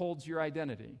device that holds your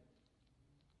identity.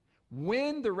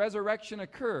 When the resurrection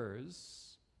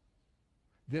occurs,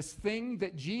 this thing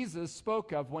that Jesus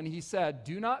spoke of when he said,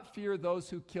 "Do not fear those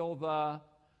who kill the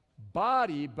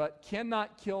body, but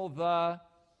cannot kill the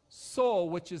soul,"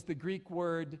 which is the Greek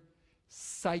word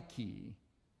psyche,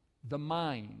 the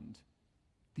mind,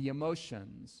 the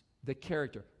emotions, the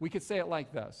character. We could say it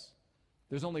like this: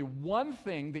 there's only one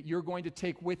thing that you're going to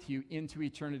take with you into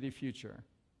eternity future,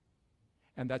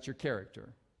 and that's your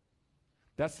character.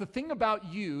 That's the thing about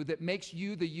you that makes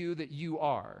you the you that you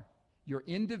are. Your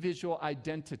individual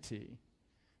identity.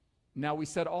 Now, we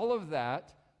said all of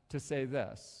that to say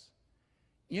this.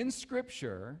 In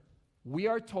Scripture, we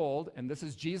are told, and this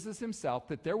is Jesus himself,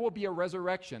 that there will be a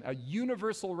resurrection, a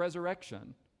universal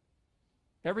resurrection.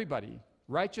 Everybody,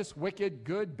 righteous, wicked,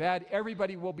 good, bad,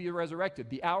 everybody will be resurrected.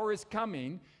 The hour is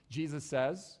coming, Jesus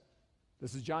says.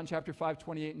 This is John chapter 5,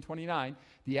 28 and 29.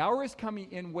 The hour is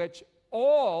coming in which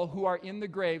all who are in the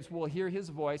graves will hear his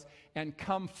voice and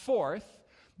come forth.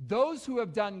 Those who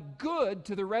have done good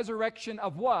to the resurrection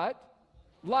of what?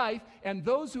 Life. And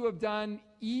those who have done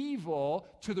evil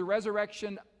to the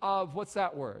resurrection of, what's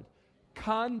that word?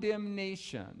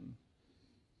 Condemnation.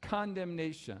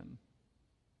 Condemnation.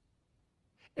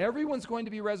 Everyone's going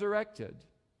to be resurrected.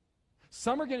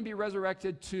 Some are going to be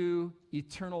resurrected to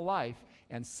eternal life,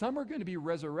 and some are going to be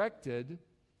resurrected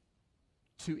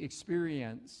to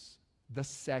experience the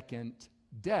second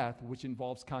death, which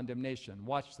involves condemnation.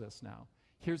 Watch this now.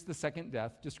 Here's the second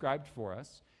death described for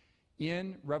us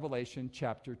in Revelation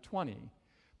chapter 20.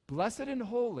 Blessed and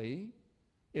holy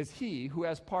is he who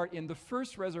has part in the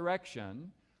first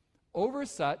resurrection. Over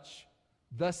such,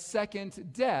 the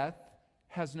second death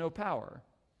has no power.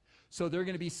 So there are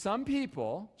going to be some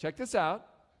people, check this out,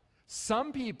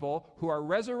 some people who are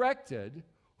resurrected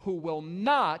who will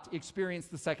not experience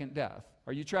the second death.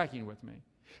 Are you tracking with me?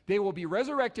 They will be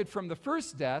resurrected from the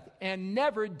first death and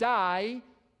never die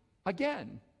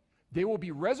again. They will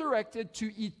be resurrected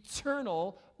to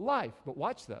eternal life. But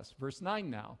watch this, verse 9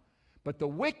 now. But the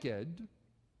wicked,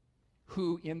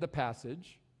 who in the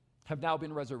passage have now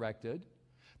been resurrected,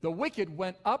 the wicked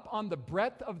went up on the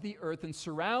breadth of the earth and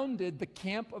surrounded the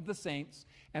camp of the saints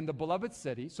and the beloved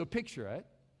city. So picture it.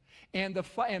 And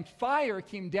fire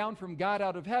came down from God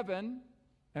out of heaven,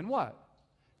 and what?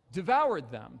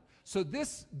 Devoured them. So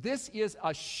this is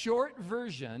a short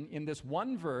version in this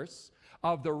one verse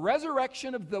of the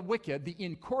resurrection of the wicked, the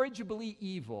incorrigibly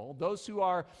evil, those who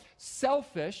are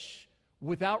selfish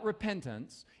without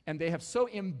repentance, and they have so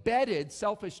embedded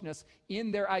selfishness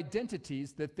in their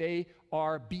identities that they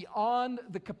are beyond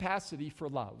the capacity for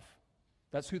love.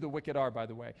 That's who the wicked are, by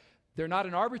the way. They're not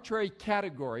an arbitrary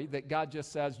category that God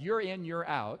just says, you're in, you're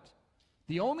out.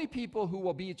 The only people who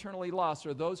will be eternally lost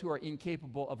are those who are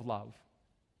incapable of love.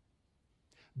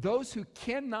 Those who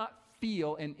cannot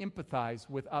feel and empathize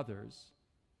with others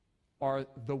are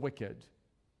the wicked.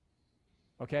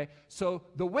 Okay? So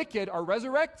the wicked are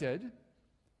resurrected,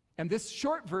 and this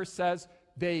short verse says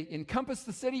they encompass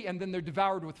the city and then they're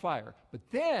devoured with fire. But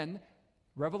then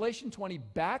Revelation 20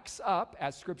 backs up,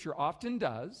 as Scripture often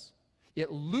does. It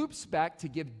loops back to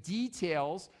give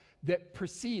details that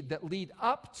precede, that lead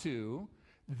up to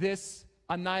this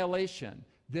annihilation,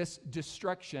 this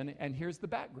destruction, and here's the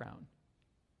background.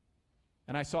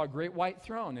 And I saw a great white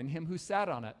throne and him who sat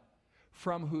on it,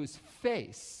 from whose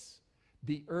face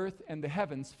the earth and the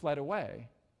heavens fled away.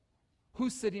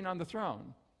 Who's sitting on the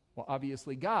throne? Well,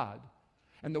 obviously God.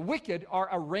 And the wicked are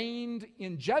arraigned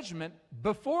in judgment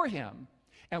before him.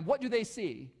 And what do they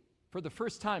see? For the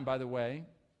first time, by the way,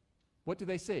 what do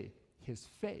they see? His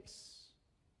face.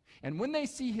 And when they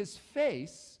see his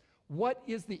face, what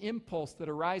is the impulse that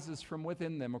arises from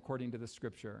within them according to the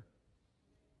Scripture?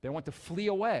 They want to flee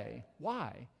away.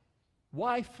 Why?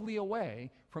 Why flee away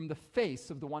from the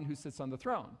face of the one who sits on the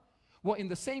throne? Well, in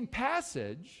the same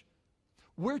passage,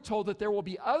 we're told that there will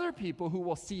be other people who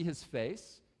will see his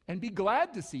face and be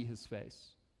glad to see his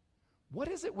face. What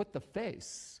is it with the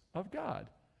face of God?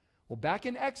 Well, back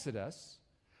in Exodus,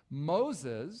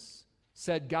 Moses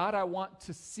said, God, I want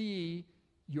to see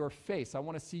your face. I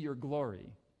want to see your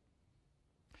glory.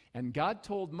 And God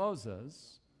told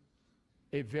Moses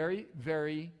a very,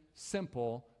 very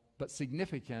simple but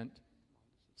significant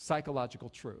psychological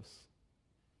truth.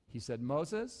 He said,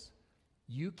 Moses,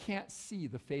 you can't see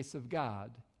the face of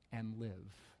God and live.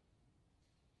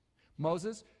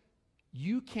 Moses,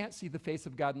 you can't see the face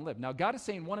of God and live. Now, God is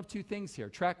saying one of two things here.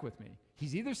 Track with me.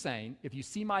 He's either saying, if you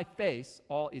see my face,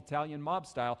 all Italian mob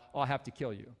style, I'll have to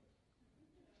kill you.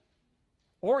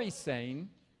 Or he's saying,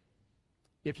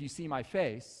 if you see my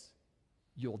face,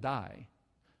 you'll die.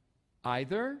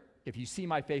 Either, if you see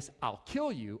my face, I'll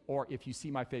kill you, or if you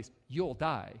see my face, you'll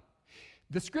die.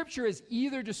 The Scripture is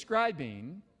either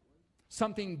describing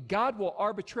something God will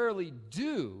arbitrarily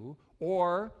do,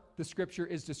 or the Scripture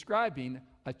is describing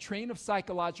a train of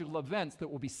psychological events that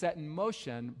will be set in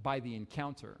motion by the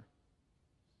encounter.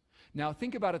 Now,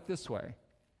 think about it this way.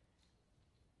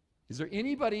 Is there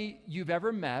anybody you've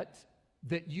ever met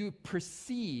that you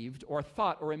perceived or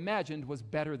thought or imagined was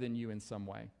better than you in some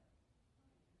way?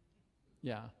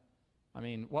 Yeah. I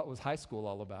mean, what was high school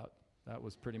all about? That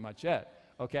was pretty much it.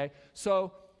 Okay?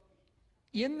 So,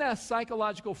 in the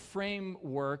psychological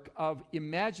framework of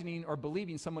imagining or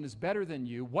believing someone is better than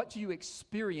you, what do you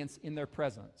experience in their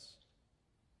presence?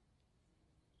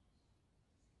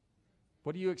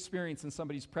 What do you experience in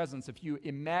somebody's presence if you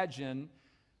imagine?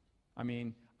 I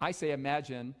mean, I say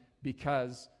imagine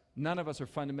because none of us are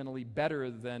fundamentally better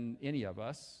than any of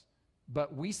us,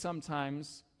 but we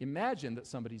sometimes imagine that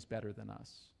somebody's better than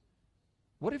us.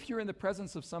 What if you're in the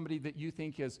presence of somebody that you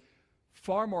think is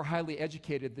far more highly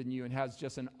educated than you and has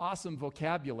just an awesome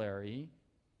vocabulary?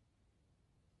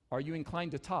 Are you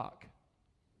inclined to talk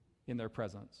in their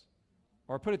presence?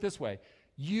 Or put it this way,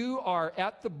 you are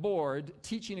at the board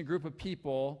teaching a group of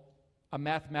people a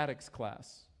mathematics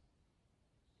class.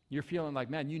 You're feeling like,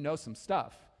 man, you know some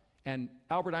stuff. And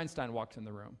Albert Einstein walks in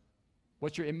the room.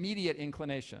 What's your immediate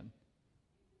inclination?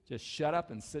 Just shut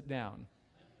up and sit down.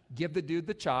 Give the dude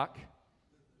the chalk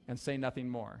and say nothing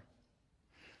more.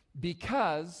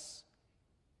 Because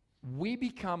we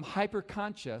become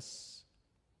hyper-conscious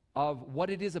of what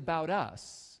it is about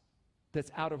us that's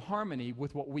out of harmony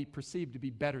with what we perceive to be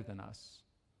better than us.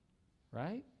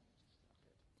 Right?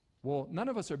 Well, none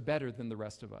of us are better than the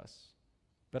rest of us.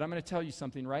 But I'm going to tell you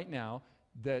something right now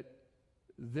that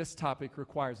this topic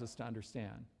requires us to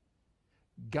understand.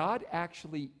 God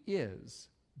actually is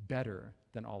better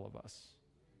than all of us.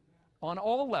 On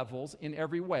all levels, in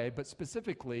every way, but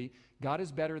specifically, God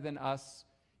is better than us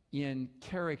in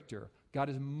character. God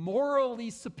is morally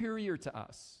superior to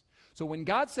us. So when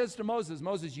God says to Moses,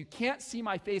 Moses, you can't see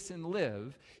my face and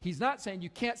live, he's not saying you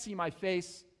can't see my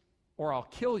face or I'll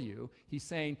kill you. He's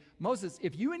saying, Moses,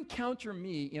 if you encounter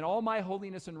me in all my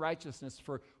holiness and righteousness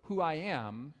for who I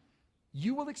am,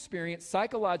 you will experience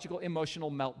psychological, emotional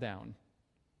meltdown.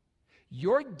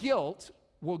 Your guilt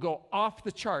will go off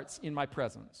the charts in my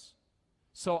presence.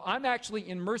 So I'm actually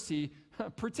in mercy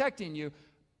protecting you.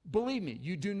 Believe me,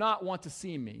 you do not want to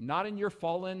see me, not in your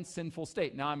fallen, sinful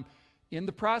state. Now I'm in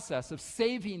the process of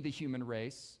saving the human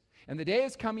race, and the day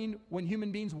is coming when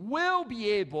human beings will be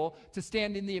able to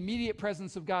stand in the immediate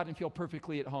presence of God and feel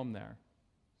perfectly at home there.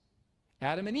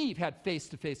 Adam and Eve had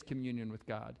face-to-face communion with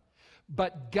God.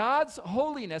 But God's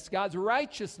holiness, God's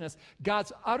righteousness,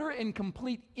 God's utter and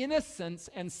complete innocence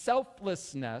and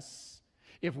selflessness,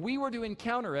 if we were to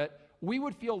encounter it, we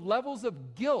would feel levels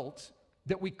of guilt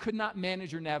that we could not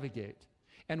manage or navigate.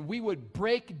 And we would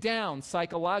break down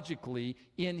psychologically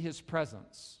in his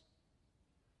presence.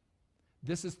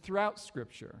 This is throughout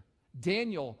Scripture.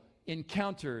 Daniel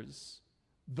encounters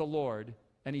the Lord,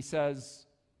 and he says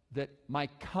that my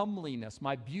comeliness,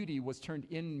 my beauty was turned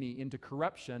in me into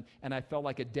corruption, and I fell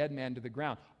like a dead man to the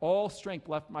ground. All strength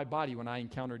left my body when I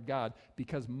encountered God,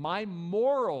 because my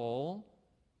moral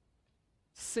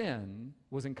sin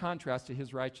was in contrast to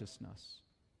his righteousness.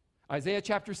 Isaiah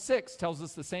chapter 6 tells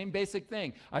us the same basic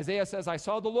thing. Isaiah says, I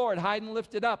saw the Lord high and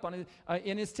lifted up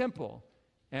in his temple.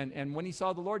 And when he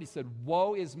saw the Lord, he said,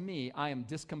 woe is me, I am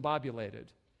discombobulated.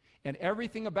 And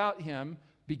everything about him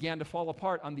began to fall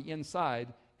apart on the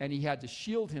inside, and he had to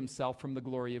shield himself from the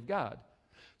glory of God.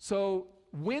 So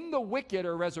when the wicked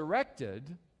are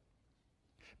resurrected,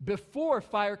 before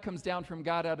fire comes down from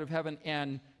God out of heaven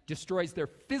and destroys their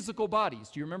physical bodies.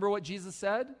 Do you remember what Jesus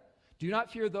said? Do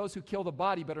not fear those who kill the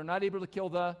body, but are not able to kill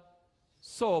the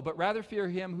soul, but rather fear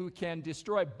him who can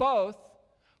destroy both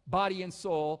body and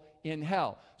soul in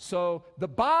hell. So the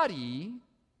body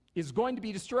is going to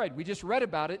be destroyed. We just read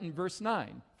about it in verse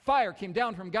 9. Fire came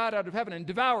down from God out of heaven and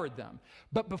devoured them.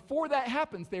 But before that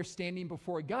happens, they're standing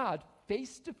before God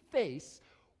face to face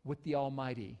with the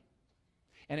Almighty.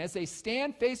 And as they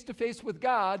stand face to face with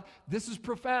God, this is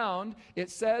profound.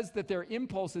 It says that their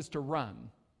impulse is to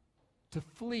run, to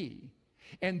flee.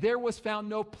 And there was found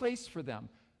no place for them.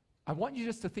 I want you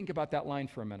just to think about that line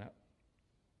for a minute.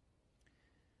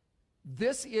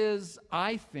 This is,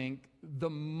 I think, the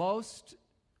most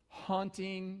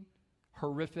haunting,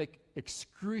 horrific,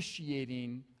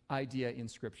 excruciating idea in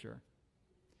Scripture.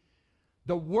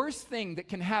 The worst thing that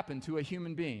can happen to a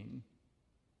human being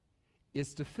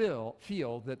is to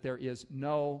feel that there is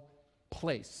no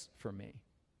place for me.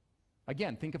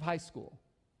 Again, think of high school.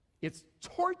 It's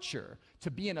torture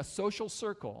to be in a social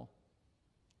circle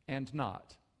and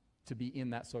not to be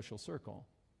in that social circle.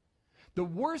 The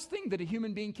worst thing that a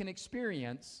human being can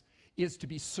experience is to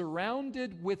be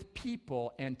surrounded with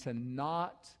people and to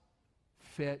not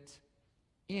fit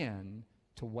in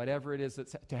to whatever it is,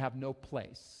 that's to have no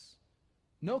place,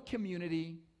 no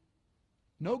community,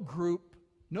 no group,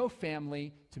 no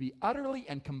family, to be utterly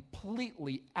and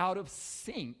completely out of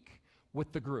sync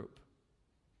with the group.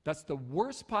 That's the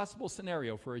worst possible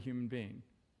scenario for a human being.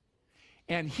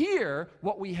 And here,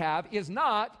 what we have is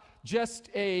not just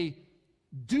a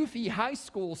doofy high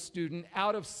school student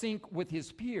out of sync with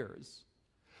his peers.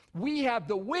 We have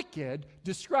the wicked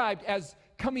described as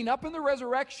coming up in the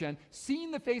resurrection,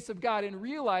 seeing the face of God and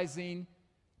realizing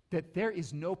that there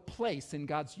is no place in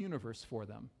God's universe for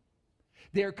them.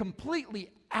 They're completely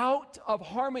out of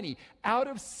harmony, out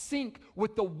of sync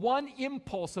with the one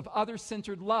impulse of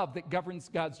other-centered love that governs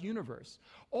God's universe.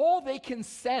 All they can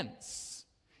sense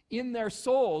in their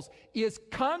souls is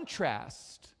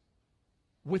contrast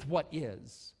with what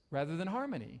is, rather than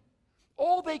harmony.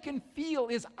 All they can feel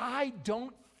is, I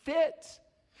don't fit.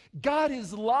 God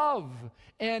is love,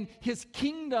 and his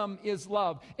kingdom is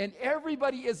love, and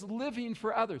everybody is living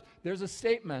for others. There's a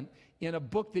statement in a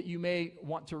book that you may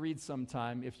want to read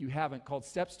sometime, if you haven't, called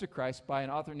Steps to Christ by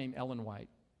an author named Ellen White.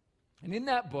 And in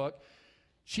that book,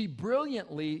 she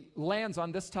brilliantly lands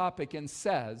on this topic and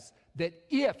says that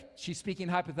if, she's speaking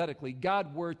hypothetically,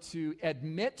 God were to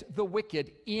admit the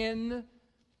wicked in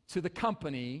to the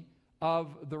company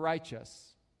of the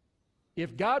righteous,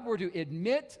 if God were to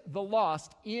admit the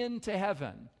lost into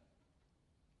heaven,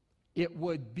 it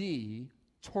would be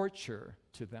torture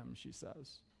to them, she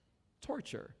says.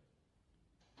 Torture.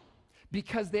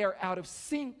 Because they are out of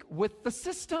sync with the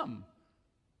system.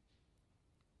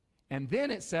 And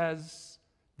then it says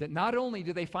that not only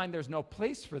do they find there's no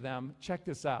place for them, check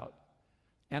this out.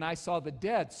 And I saw the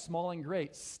dead, small and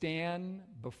great, stand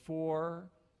before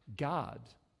God.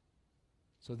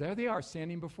 So there they are,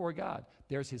 standing before God.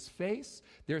 There's his face.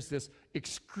 There's this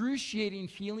excruciating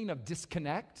feeling of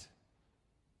disconnect.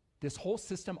 This whole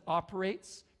system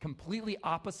operates completely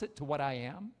opposite to what I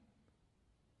am.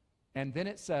 And then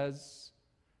it says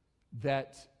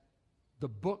that the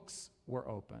books were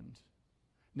opened.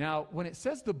 Now, when it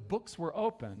says the books were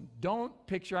opened, don't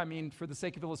picture, for the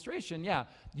sake of illustration, yeah,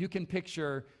 you can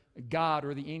picture God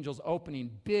or the angels opening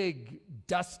big,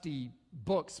 dusty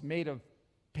books made of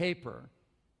paper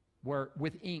where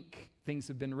with ink things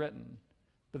have been written.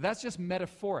 But that's just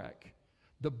metaphoric.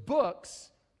 The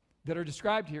books that are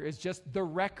described here is just the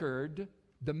record,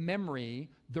 the memory,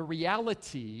 the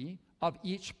reality of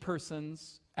each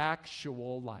person's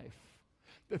actual life.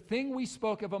 The thing we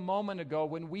spoke of a moment ago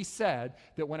when we said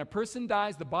that when a person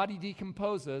dies, the body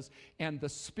decomposes, and the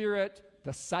spirit,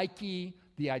 the psyche,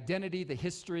 the identity, the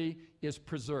history is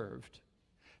preserved.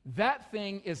 That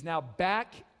thing is now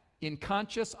back in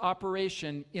conscious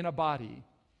operation in a body.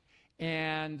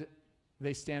 And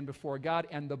they stand before God.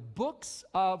 And the books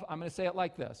of, I'm going to say it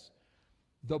like this,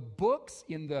 the books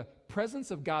in the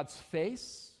presence of God's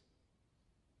face,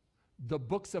 the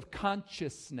books of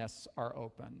consciousness are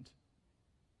opened.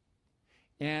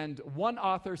 And one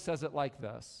author says it like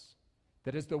this,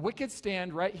 that as the wicked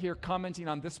stand right here commenting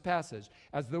on this passage,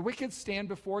 as the wicked stand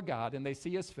before God and they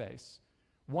see his face,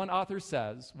 one author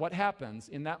says what happens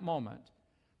in that moment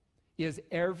is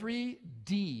every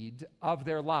deed of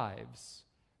their lives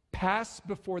pass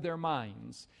before their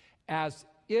minds as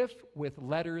if with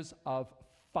letters of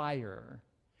fire,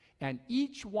 and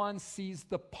each one sees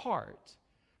the part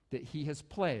that he has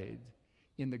played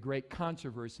in the great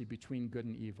controversy between good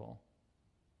and evil.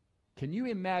 Can you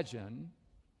imagine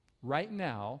right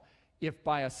now if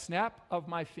by a snap of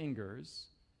my fingers,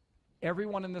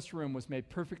 everyone in this room was made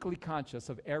perfectly conscious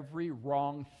of every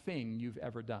wrong thing you've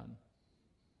ever done?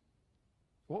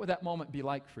 What would that moment be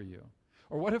like for you?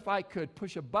 Or what if I could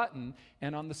push a button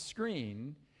and on the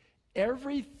screen,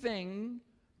 everything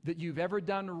that you've ever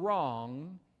done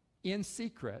wrong in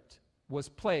secret was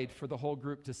played for the whole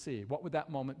group to see? What would that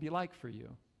moment be like for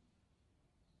you?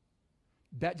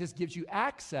 That just gives you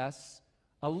access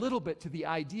a little bit to the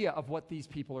idea of what these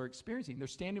people are experiencing. They're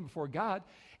standing before God,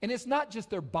 and it's not just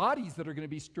their bodies that are going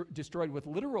to be destroyed with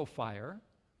literal fire.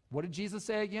 What did Jesus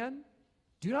say again?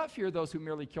 Do not fear those who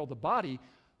merely kill the body.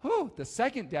 The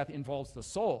second death involves the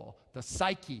soul, the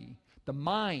psyche, the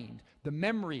mind, the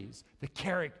memories, the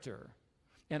character.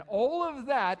 And all of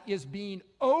that is being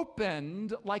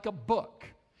opened like a book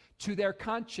to their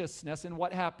consciousness, and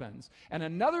what happens. And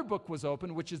another book was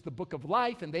opened, which is the book of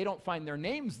life, and they don't find their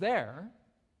names there.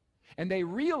 And they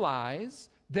realize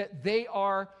that they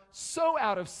are so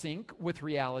out of sync with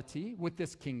reality, with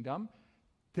this kingdom,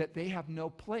 that they have no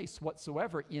place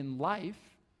whatsoever in life.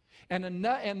 And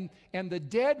the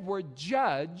dead were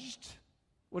judged.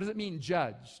 What does it mean,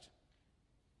 judged?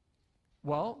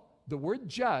 Well, the word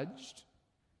judged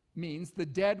means the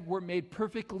dead were made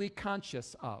perfectly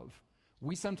conscious of.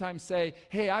 We sometimes say,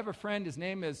 hey, I have a friend, his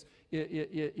name is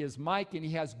Mike, and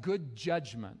he has good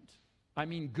judgment. I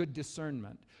mean good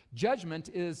discernment. Judgment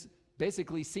is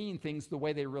basically seeing things the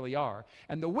way they really are.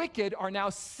 And the wicked are now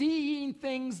seeing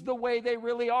things the way they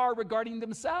really are regarding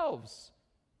themselves.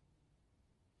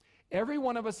 Every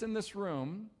one of us in this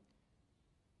room,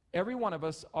 every one of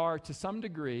us are to some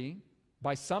degree,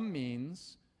 by some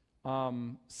means,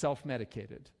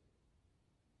 self-medicated.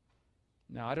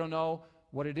 Now, I don't know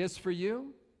what it is for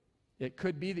you. It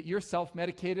could be that you're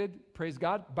self-medicated, praise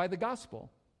God, by the gospel.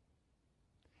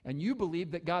 And you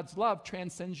believe that God's love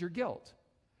transcends your guilt.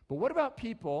 But what about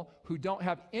people who don't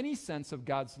have any sense of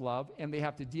God's love and they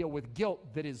have to deal with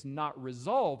guilt that is not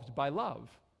resolved by love?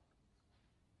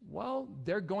 Well,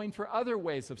 they're going for other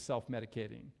ways of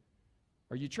self-medicating.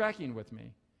 Are you tracking with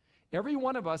me? Every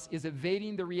one of us is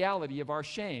evading the reality of our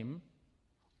shame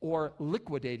or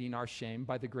liquidating our shame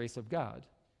by the grace of God.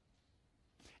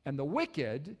 And the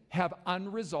wicked have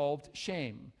unresolved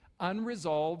shame,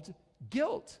 unresolved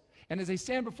guilt. And as they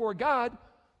stand before God,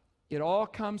 it all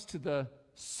comes to the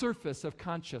surface of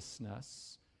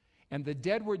consciousness. And the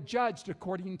dead were judged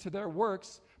according to their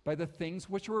works by the things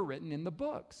which were written in the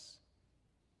books.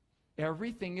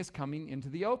 Everything is coming into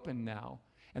the open now.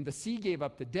 And the sea gave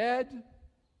up the dead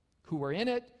who were in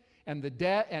it, and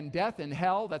death and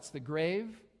hell, that's the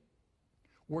grave,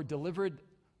 were delivered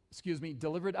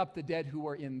up the dead who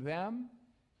were in them,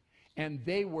 and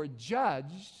they were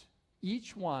judged,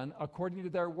 each one according to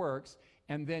their works,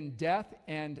 and then death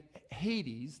and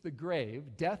Hades, the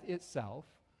grave, death itself,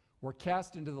 were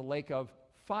cast into the lake of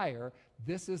fire.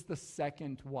 This is the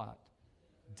second what?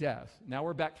 Death. Now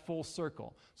we're back full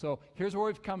circle. So here's where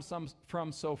we've come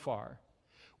from so far.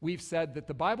 We've said that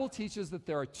the Bible teaches that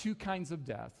there are two kinds of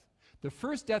death. The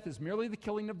first death is merely the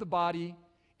killing of the body,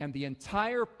 and the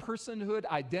entire personhood,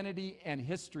 identity, and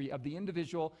history of the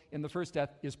individual in the first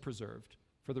death is preserved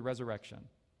for the resurrection.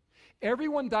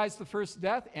 Everyone dies the first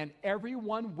death, and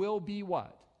everyone will be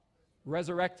what?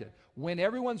 Resurrected. When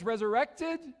everyone's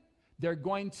resurrected, they're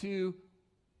going to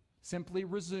simply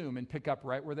resume and pick up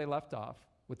right where they left off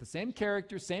with the same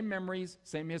character, same memories,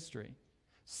 same history,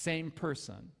 same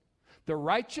person. The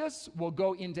righteous will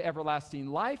go into everlasting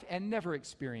life and never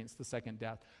experience the second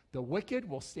death. The wicked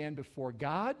will stand before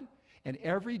God, and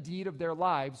every deed of their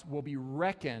lives will be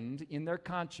reckoned in their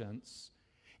conscience.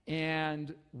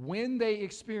 And when they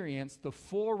experience the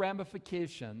full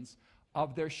ramifications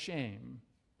of their shame,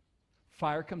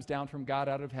 fire comes down from God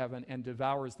out of heaven and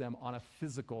devours them on a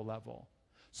physical level.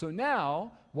 So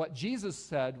now, what Jesus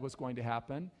said was going to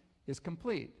happen is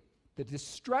complete. The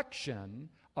destruction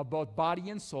of both body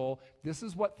and soul. This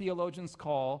is what theologians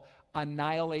call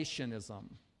annihilationism,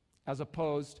 as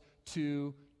opposed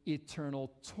to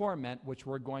eternal torment, which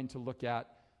we're going to look at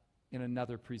in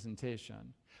another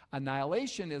presentation.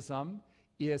 Annihilationism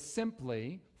is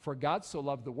simply, for God so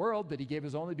loved the world that he gave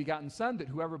his only begotten Son, that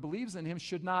whoever believes in him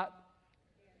should not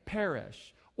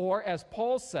perish. Or, as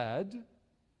Paul said,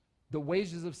 the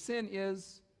wages of sin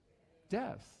is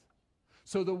death.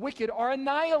 So the wicked are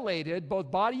annihilated,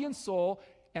 both body and soul,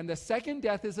 and the second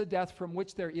death is a death from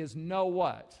which there is no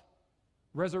what?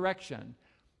 Resurrection.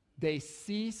 They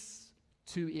cease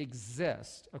to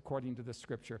exist, according to the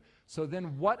Scripture. So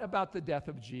then what about the death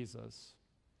of Jesus?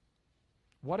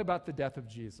 What about the death of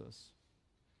Jesus?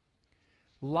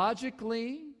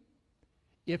 Logically,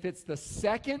 if it's the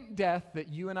second death that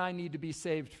you and I need to be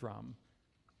saved from,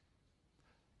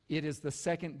 it is the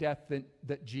second death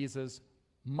that Jesus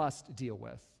must deal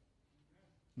with.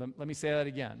 Let me say that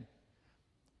again.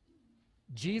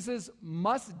 Jesus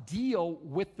must deal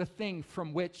with the thing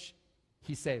from which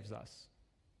he saves us.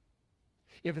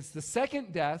 If it's the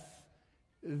second death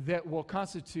that will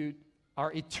constitute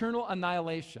our eternal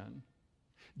annihilation,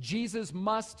 Jesus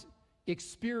must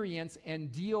experience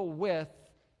and deal with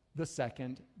the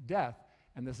second death.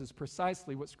 And this is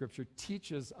precisely what Scripture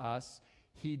teaches us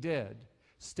he did.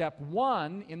 Step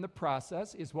one in the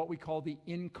process is what we call the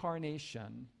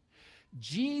incarnation.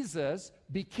 Jesus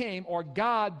became, or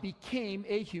God became,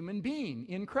 a human being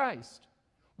in Christ.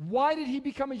 Why did he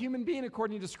become a human being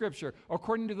according to Scripture,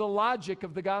 according to the logic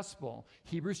of the gospel?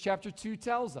 Hebrews chapter 2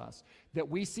 tells us that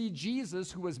we see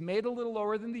Jesus, who was made a little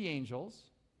lower than the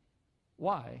angels.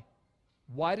 Why?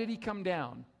 Why did he come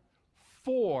down?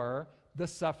 For the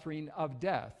suffering of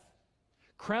death.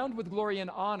 Crowned with glory and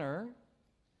honor,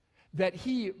 that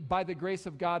he, by the grace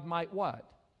of God, might what?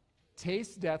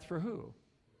 Taste death for who?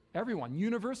 Everyone,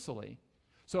 universally.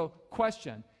 So,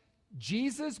 question.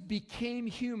 Jesus became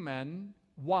human.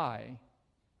 Why?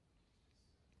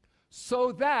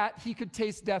 So that he could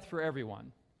taste death for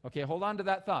everyone. Okay, hold on to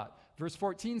that thought. Verse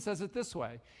 14 says it this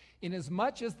way.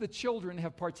 Inasmuch as the children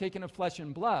have partaken of flesh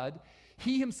and blood,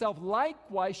 he himself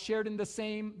likewise shared in the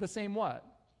same what?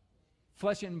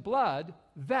 Flesh and blood,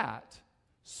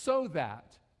 so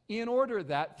that, in order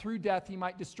that through death he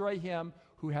might destroy him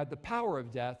who had the power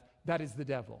of death, that is the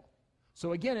devil.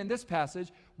 So again, in this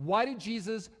passage, why did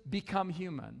Jesus become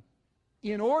human?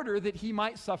 In order that he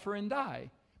might suffer and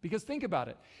die. Because think about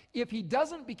it. If he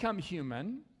doesn't become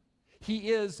human,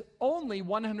 he is only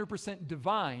 100%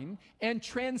 divine and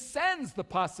transcends the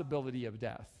possibility of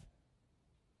death.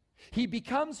 He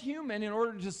becomes human in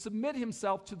order to submit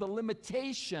himself to the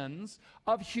limitations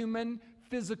of human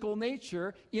physical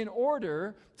nature in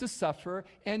order to suffer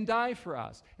and die for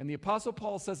us. And the Apostle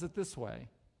Paul says it this way.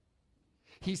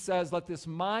 He says, let this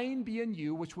mind be in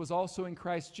you, which was also in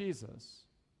Christ Jesus,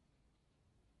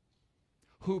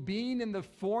 who being in the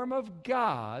form of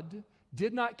God,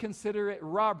 did not consider it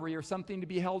robbery or something to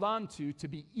be held on to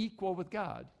be equal with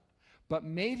God, but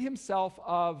made himself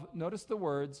of, notice the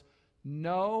words,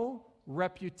 no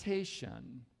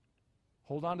reputation.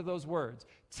 Hold on to those words.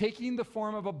 Taking the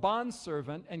form of a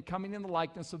bondservant and coming in the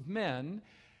likeness of men,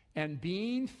 and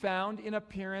being found in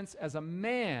appearance as a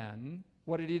man,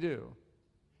 what did he do?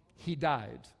 He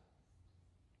died.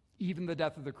 Even the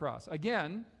death of the cross.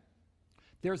 Again,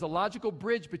 there's a logical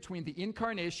bridge between the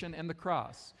incarnation and the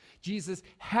cross. Jesus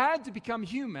had to become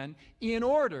human in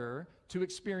order to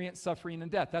experience suffering and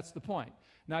death. That's the point.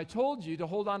 Now, I told you to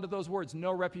hold on to those words,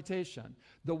 no reputation.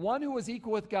 The one who was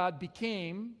equal with God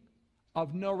became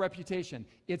of no reputation.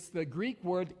 It's the Greek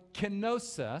word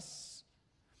kenosis,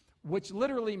 which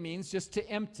literally means just to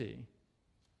empty.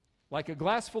 Like a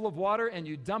glass full of water and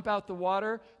you dump out the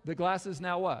water, the glass is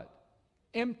now what?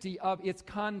 Empty of its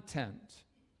content.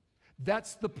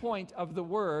 That's the point of the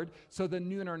word. So the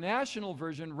New International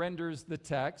Version renders the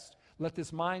text, let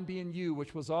this mind be in you,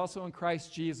 which was also in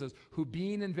Christ Jesus, who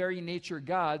being in very nature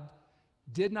God,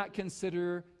 did not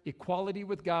consider equality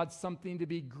with God something to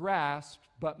be grasped,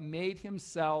 but made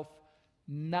himself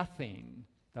nothing.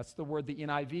 That's the word the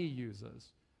NIV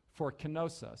uses for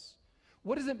kenosis.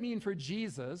 What does it mean for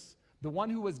Jesus, the one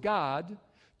who was God,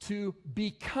 to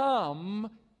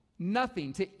become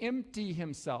nothing, to empty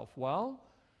himself? Well,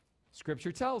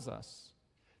 Scripture tells us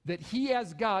that he,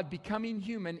 as God, becoming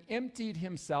human, emptied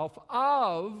himself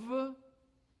of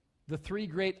the three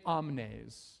great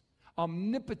omnes: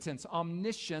 omnipotence,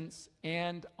 omniscience,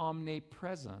 and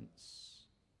omnipresence.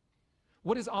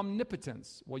 What is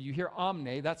omnipotence? Well, you hear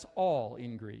omne, that's all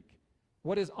in Greek.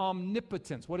 What is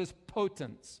omnipotence? What is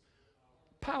potence?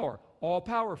 Power, all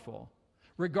powerful.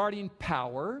 Regarding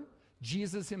power,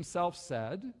 Jesus himself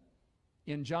said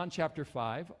in John chapter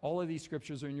 5, all of these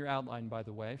scriptures are in your outline, by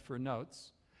the way, for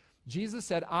notes. Jesus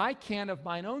said, I can of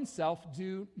mine own self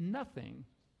do nothing.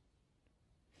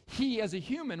 He, as a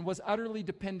human, was utterly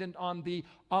dependent on the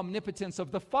omnipotence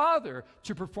of the Father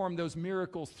to perform those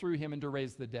miracles through him and to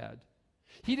raise the dead.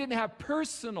 He didn't have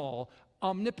personal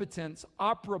omnipotence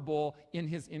operable in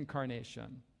his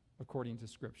incarnation, according to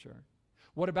Scripture.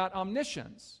 What about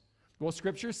omniscience? Well,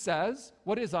 Scripture says,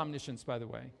 what is omniscience, by the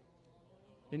way?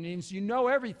 It means you know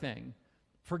everything.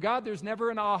 For God, there's never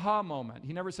an aha moment.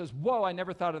 He never says, whoa, I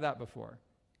never thought of that before.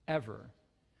 Ever.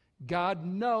 God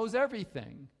knows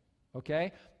everything.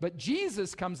 Okay? But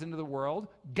Jesus comes into the world,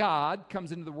 God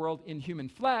comes into the world in human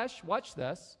flesh, watch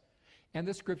this, and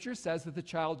the Scripture says that the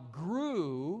child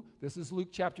grew, this is Luke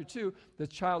chapter 2, the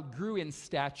child grew in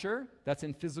stature, that's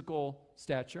in physical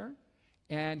stature,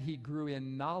 and he grew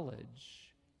in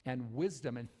knowledge and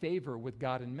wisdom and favor with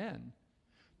God and men.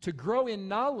 To grow in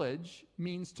knowledge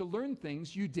means to learn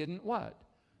things you didn't what?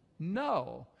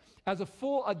 Know. As a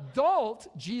full adult,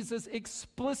 Jesus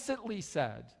explicitly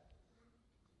said,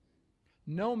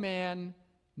 no man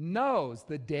knows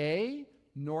the day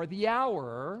nor the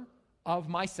hour of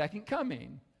my second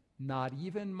coming, not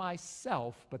even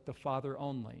myself, but the Father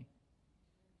only.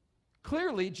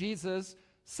 Clearly, Jesus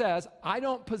says, I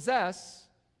don't possess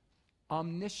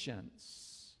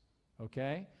omniscience.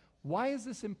 Okay? Why is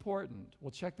this important?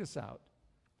 Well, check this out.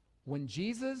 When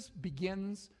Jesus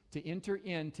begins to enter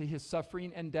into his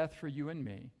suffering and death for you and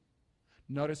me,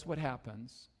 notice what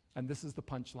happens. And this is the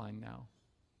punchline now.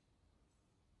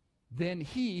 Then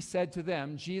he said to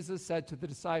them, Jesus said to the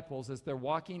disciples as they're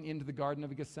walking into the Garden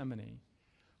of Gethsemane,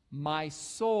 my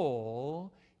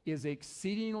soul is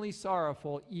exceedingly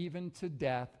sorrowful, even to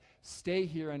death. Stay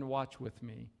here and watch with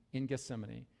me in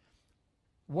Gethsemane.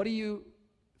 What do you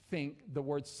think the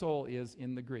word soul is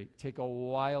in the Greek? Take a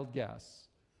wild guess.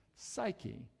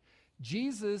 Psyche.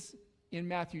 Jesus in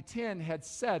Matthew 10 had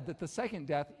said that the second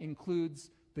death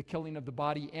includes the killing of the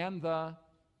body and the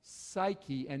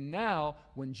psyche. And now,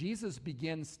 when Jesus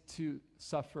begins to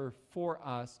suffer for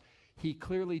us, he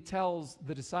clearly tells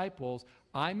the disciples,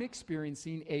 I'm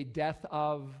experiencing a death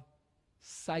of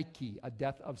psyche, a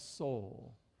death of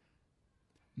soul.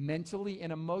 Mentally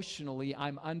and emotionally,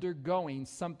 I'm undergoing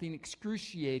something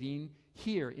excruciating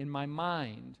here in my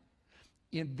mind.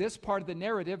 In this part of the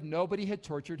narrative, nobody had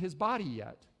tortured his body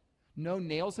yet. No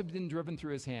nails have been driven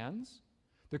through his hands.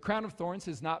 The crown of thorns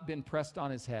has not been pressed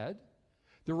on his head.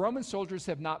 The Roman soldiers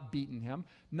have not beaten him.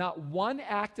 Not one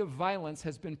act of violence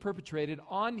has been perpetrated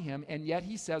on him, and yet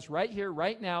he says right here,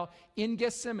 right now, in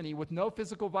Gethsemane, with no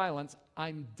physical violence,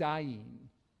 I'm dying.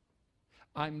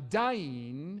 I'm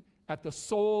dying at the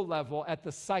soul level, at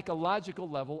the psychological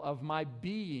level of my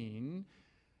being,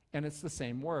 and it's the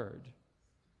same word.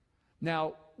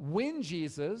 Now, when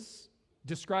Jesus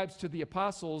describes to the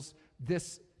apostles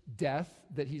this death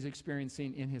that he's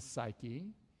experiencing in his psyche,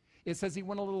 it says he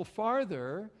went a little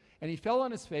farther and he fell on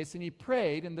his face and he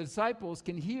prayed, and the disciples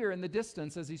can hear in the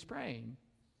distance as he's praying,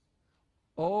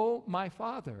 oh, my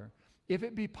Father, if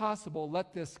it be possible,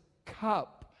 let this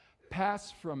cup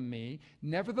pass from me.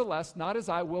 Nevertheless, not as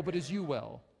I will, but as you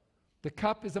will. The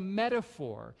cup is a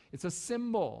metaphor. It's a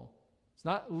symbol. It's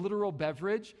not literal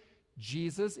beverage.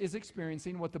 Jesus is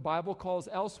experiencing what the Bible calls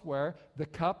elsewhere the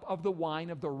cup of the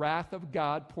wine of the wrath of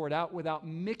God poured out without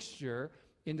mixture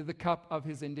into the cup of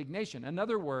his indignation. In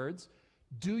other words,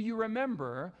 do you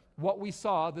remember what we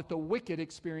saw that the wicked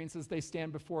experience as they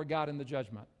stand before God in the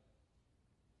judgment?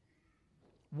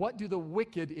 What do the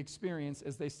wicked experience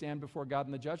as they stand before God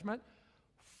in the judgment?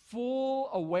 full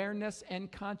awareness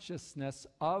and consciousness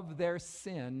of their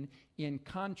sin in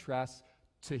contrast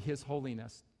to his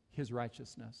holiness, his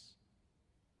righteousness.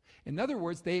 In other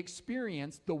words, they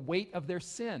experienced the weight of their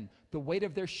sin, the weight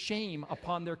of their shame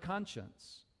upon their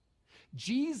conscience.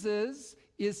 Jesus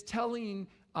is telling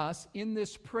us in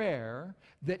this prayer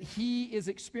that he is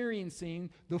experiencing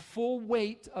the full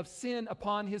weight of sin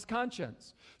upon his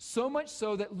conscience. So much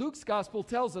so that Luke's gospel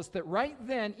tells us that right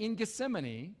then in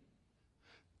Gethsemane,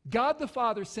 God the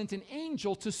Father sent an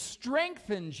angel to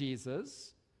strengthen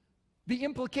Jesus, the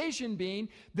implication being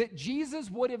that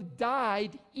Jesus would have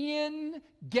died in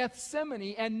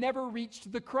Gethsemane and never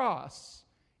reached the cross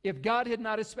if God had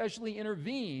not especially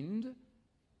intervened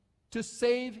to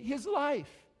save his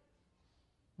life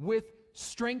with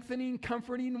strengthening,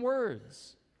 comforting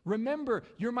words. Remember,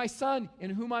 you're my son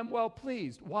in whom I'm well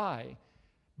pleased. Why?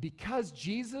 Because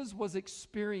Jesus was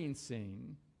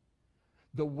experiencing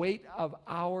the weight of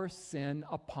our sin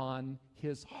upon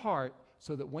his heart,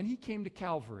 so that when he came to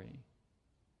Calvary,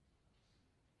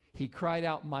 he cried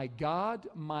out, my God,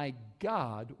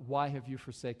 why have you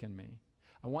forsaken me?"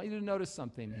 I want you to notice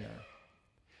something here.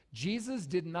 Jesus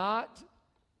did not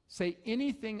say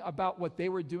anything about what they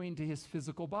were doing to his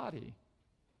physical body.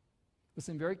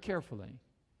 Listen very carefully.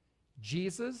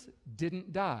 Jesus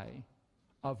didn't die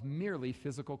of merely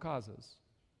physical causes.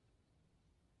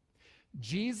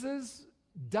 Jesus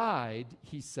died,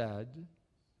 he said,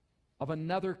 of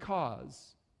another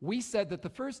cause. We said that the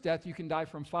first death, you can die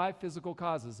from 5 physical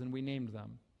causes, and we named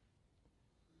them.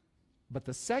 But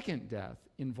the second death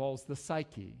involves the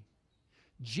psyche.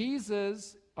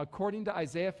 Jesus, according to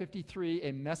Isaiah 53,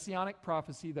 a messianic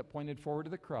prophecy that pointed forward to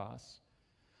the cross,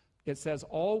 it says,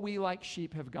 all we like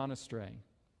sheep have gone astray.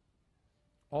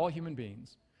 All human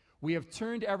beings. We have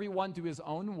turned everyone to his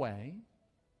own way,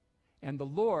 and the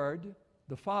Lord,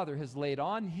 the Father, has laid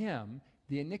on him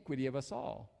the iniquity of us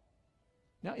all.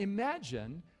 Now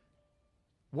imagine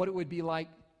what it would be like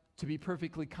to be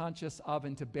perfectly conscious of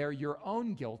and to bear your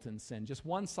own guilt and sin, just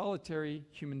one solitary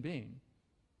human being.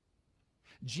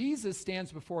 Jesus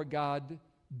stands before God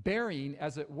bearing,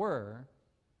 as it were,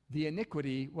 the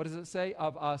iniquity, what does it say,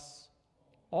 of us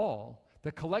all,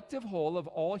 the collective whole of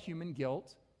all human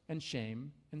guilt and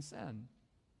shame and sin.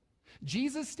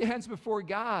 Jesus stands before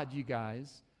God, you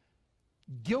guys,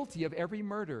 guilty of every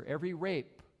murder, every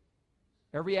rape,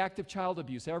 every act of child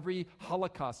abuse, every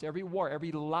Holocaust, every war,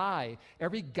 every lie,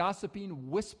 every gossiping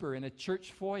whisper in a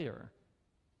church foyer.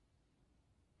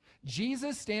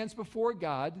 Jesus stands before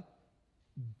God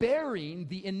bearing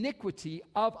the iniquity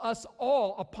of us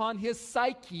all upon his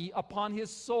psyche, upon his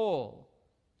soul.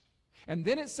 And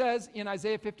then it says in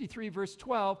Isaiah 53 verse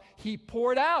 12, he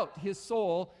poured out his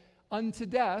soul unto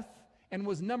death and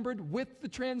was numbered with the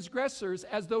transgressors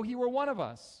as though he were one of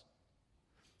us.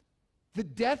 The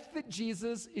death that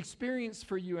Jesus experienced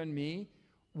for you and me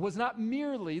was not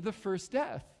merely the first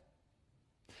death.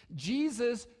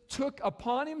 Jesus took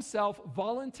upon himself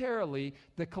voluntarily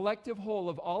the collective whole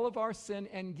of all of our sin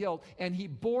and guilt, and he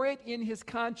bore it in his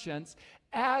conscience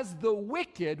as the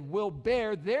wicked will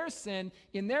bear their sin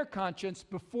in their conscience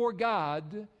before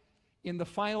God in the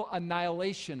final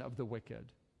annihilation of the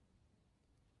wicked.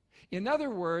 In other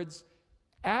words,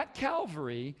 at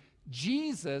Calvary,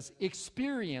 Jesus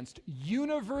experienced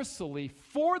universally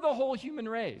for the whole human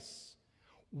race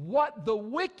what the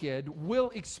wicked will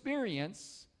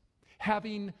experience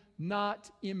having not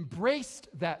embraced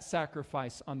that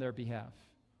sacrifice on their behalf.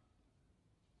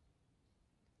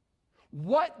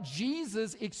 What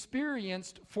Jesus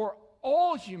experienced for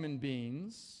all human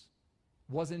beings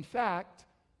was in fact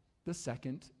the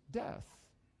second death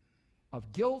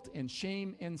of guilt and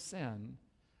shame and sin.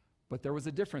 But there was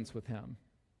a difference with him.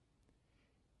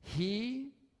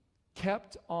 He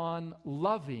kept on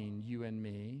loving you and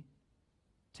me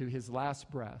to his last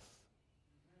breath.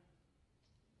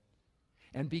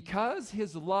 And because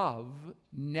his love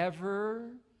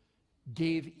never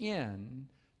gave in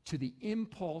to the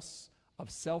impulse of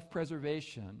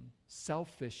self-preservation,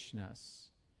 selfishness,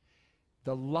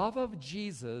 the love of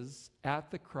Jesus at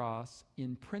the cross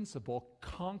in principle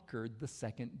conquered the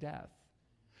second death.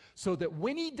 So that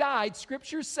when he died,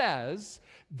 Scripture says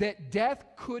that death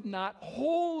could not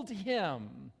hold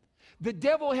him. The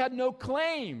devil had no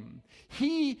claim.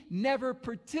 He never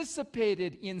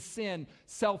participated in sin,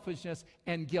 selfishness,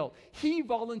 and guilt. He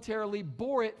voluntarily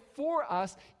bore it for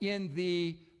us in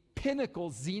the pinnacle,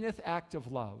 zenith act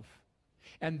of love.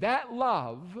 And that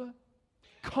love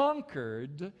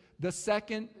conquered the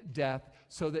second death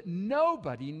so that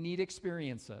nobody need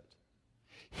experience it.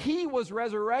 He was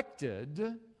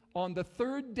resurrected on the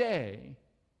third day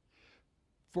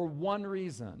for one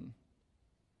reason: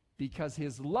 because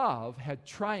his love had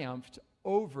triumphed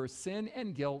over sin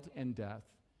and guilt and death.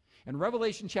 And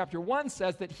Revelation chapter 1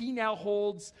 says that he now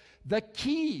holds the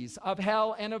keys of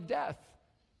hell and of death,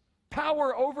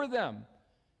 power over them.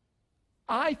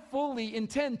 I fully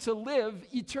intend to live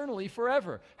eternally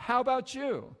forever. How about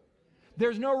you?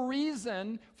 There's no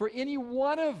reason for any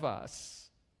one of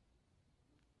us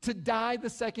to die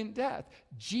the second death.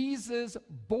 Jesus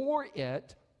bore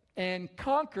it and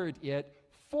conquered it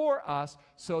for us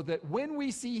so that when we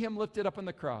see him lifted up on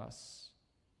the cross,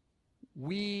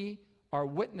 we are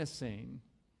witnessing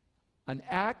an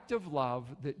act of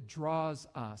love that draws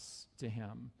us to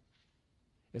him.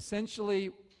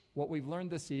 Essentially, what we've learned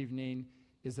this evening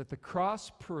is that the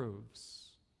cross proves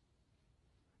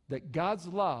that God's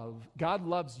love, God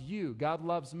loves you, God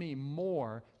loves me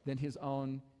more than his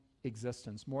own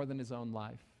existence, more than his own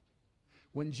life.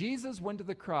 When Jesus went to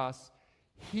the cross,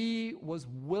 he was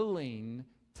willing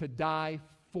to die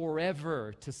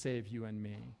forever to save you and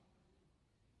me.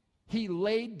 He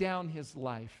laid down his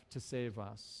life to save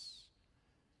us.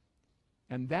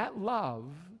 And that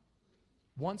love,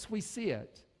 once we see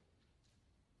it,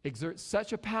 exerts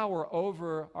such a power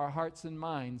over our hearts and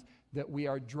minds that we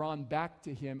are drawn back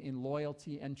to him in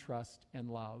loyalty and trust and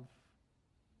love.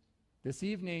 This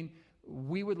evening,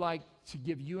 we would like to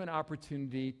give you an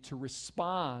opportunity to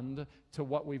respond to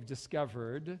what we've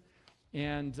discovered.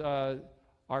 And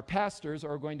our pastors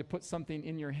are going to put something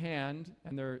in your hand,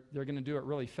 and they're going to do it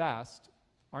really fast,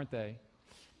 aren't they?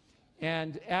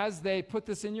 And as they put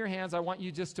this in your hands, I want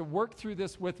you just to work through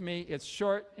this with me. It's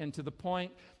short and to the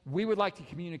point. We would like to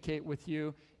communicate with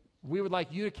you. We would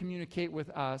like you to communicate with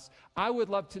us. I would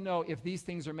love to know if these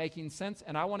things are making sense,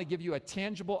 and I want to give you a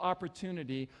tangible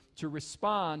opportunity to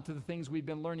respond to the things we've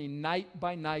been learning night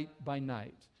by night by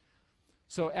night.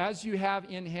 So as you have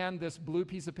in hand this blue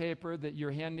piece of paper that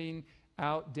you're handing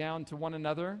out down to one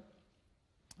another,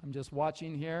 I'm just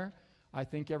watching here. I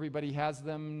think everybody has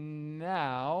them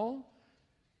now.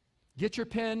 Get your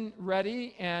pen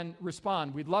ready and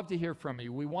respond. We'd love to hear from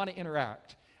you. We want to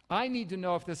interact. I need to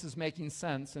know if this is making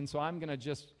sense, and so I'm going to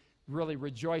just really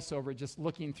rejoice over just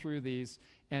looking through these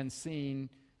and seeing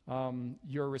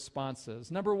your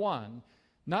responses. Number one,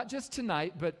 not just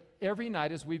tonight, but every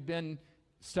night as we've been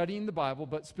studying the Bible,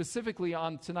 but specifically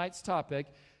on tonight's topic,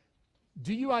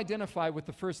 do you identify with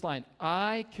the first line?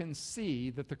 I can see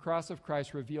that the cross of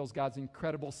Christ reveals God's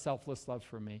incredible selfless love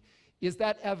for me. Is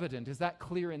that evident? Is that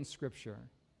clear in Scripture?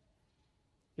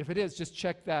 If it is, just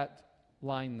check that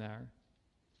line there.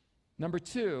 Number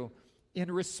two,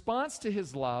 in response to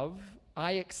his love,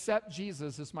 I accept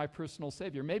Jesus as my personal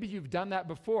Savior. Maybe you've done that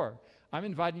before. I'm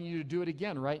inviting you to do it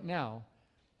again right now.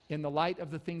 In the light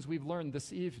of the things we've learned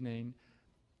this evening,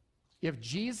 if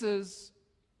Jesus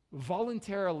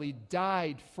voluntarily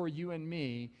died for you and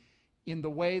me in the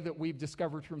way that we've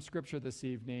discovered from Scripture this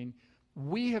evening,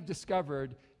 we have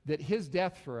discovered that his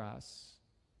death for us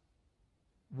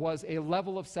was a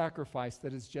level of sacrifice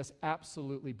that is just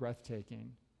absolutely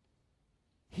breathtaking.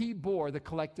 He bore the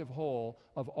collective whole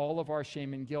of all of our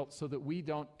shame and guilt so that we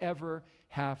don't ever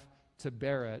have to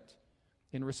bear it.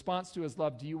 In response to his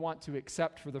love, do you want to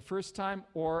accept for the first time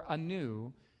or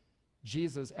anew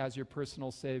Jesus as your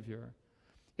personal Savior?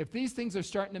 If these things are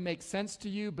starting to make sense to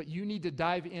you, but you need to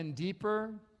dive in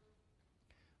deeper,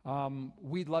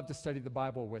 we'd love to study the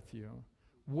Bible with you.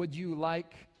 Would you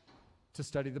like to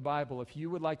study the Bible? If you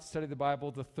would like to study the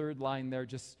Bible, the third line there,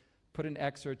 just put an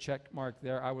X or a check mark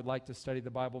there. I would like to study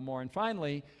the Bible more. And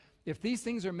finally, if these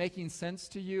things are making sense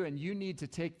to you and you need to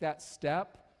take that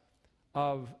step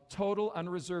of total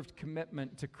unreserved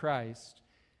commitment to Christ,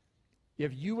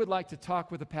 if you would like to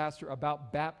talk with a pastor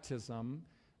about baptism,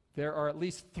 there are at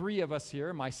least 3 of us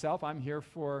here. Myself, I'm here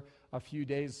for a few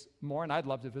days more, and I'd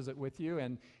love to visit with you.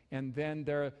 And then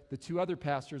the 2 other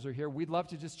pastors are here. We'd love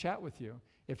to just chat with you.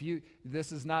 If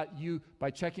this is not you, by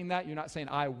checking that, you're not saying,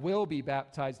 I will be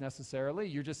baptized necessarily.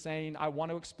 You're just saying, I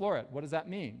want to explore it. What does that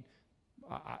mean?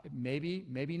 Maybe,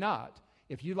 maybe not.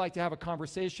 If you'd like to have a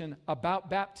conversation about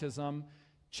baptism,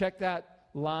 check that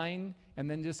line and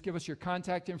then just give us your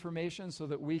contact information so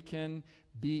that we can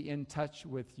be in touch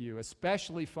with you,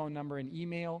 especially phone number and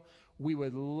email. We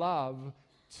would love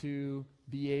to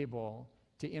be able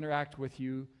to interact with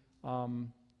you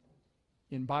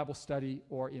in Bible study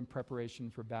or in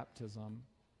preparation for baptism.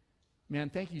 Man,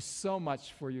 thank you so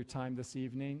much for your time this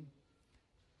evening.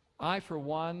 I, for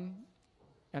one,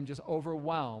 am just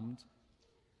overwhelmed.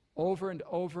 Over and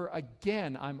over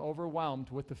again, I'm overwhelmed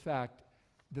with the fact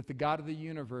that the God of the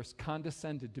universe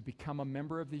condescended to become a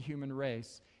member of the human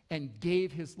race and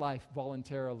gave his life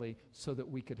voluntarily so that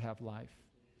we could have life.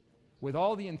 With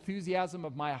all the enthusiasm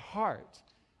of my heart,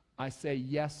 I say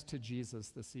yes to Jesus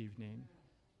this evening.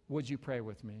 Would you pray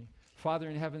with me? Father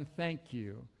in heaven, thank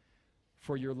you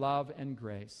for your love and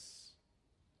grace.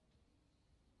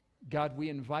 God, we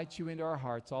invite you into our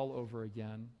hearts all over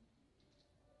again.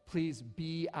 Please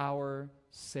be our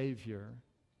Savior,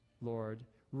 Lord.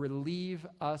 Relieve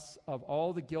us of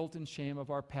all the guilt and shame of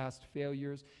our past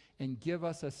failures and give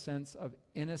us a sense of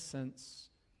innocence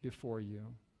before you.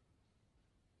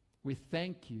 We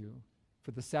thank you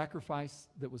for the sacrifice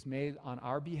that was made on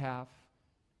our behalf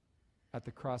at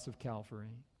the cross of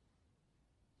Calvary.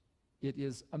 It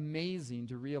is amazing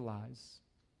to realize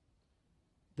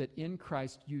that in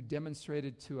Christ you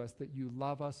demonstrated to us that you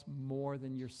love us more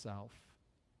than yourself.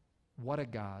 What a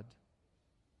God.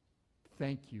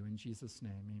 Thank you in Jesus'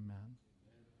 name, amen.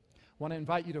 I want to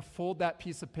invite you to fold that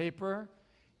piece of paper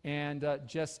and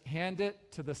just hand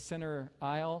it to the center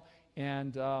aisle,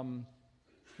 and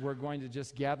we're going to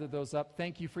just gather those up.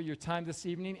 Thank you for your time this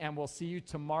evening, and we'll see you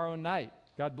tomorrow night.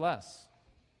 God bless.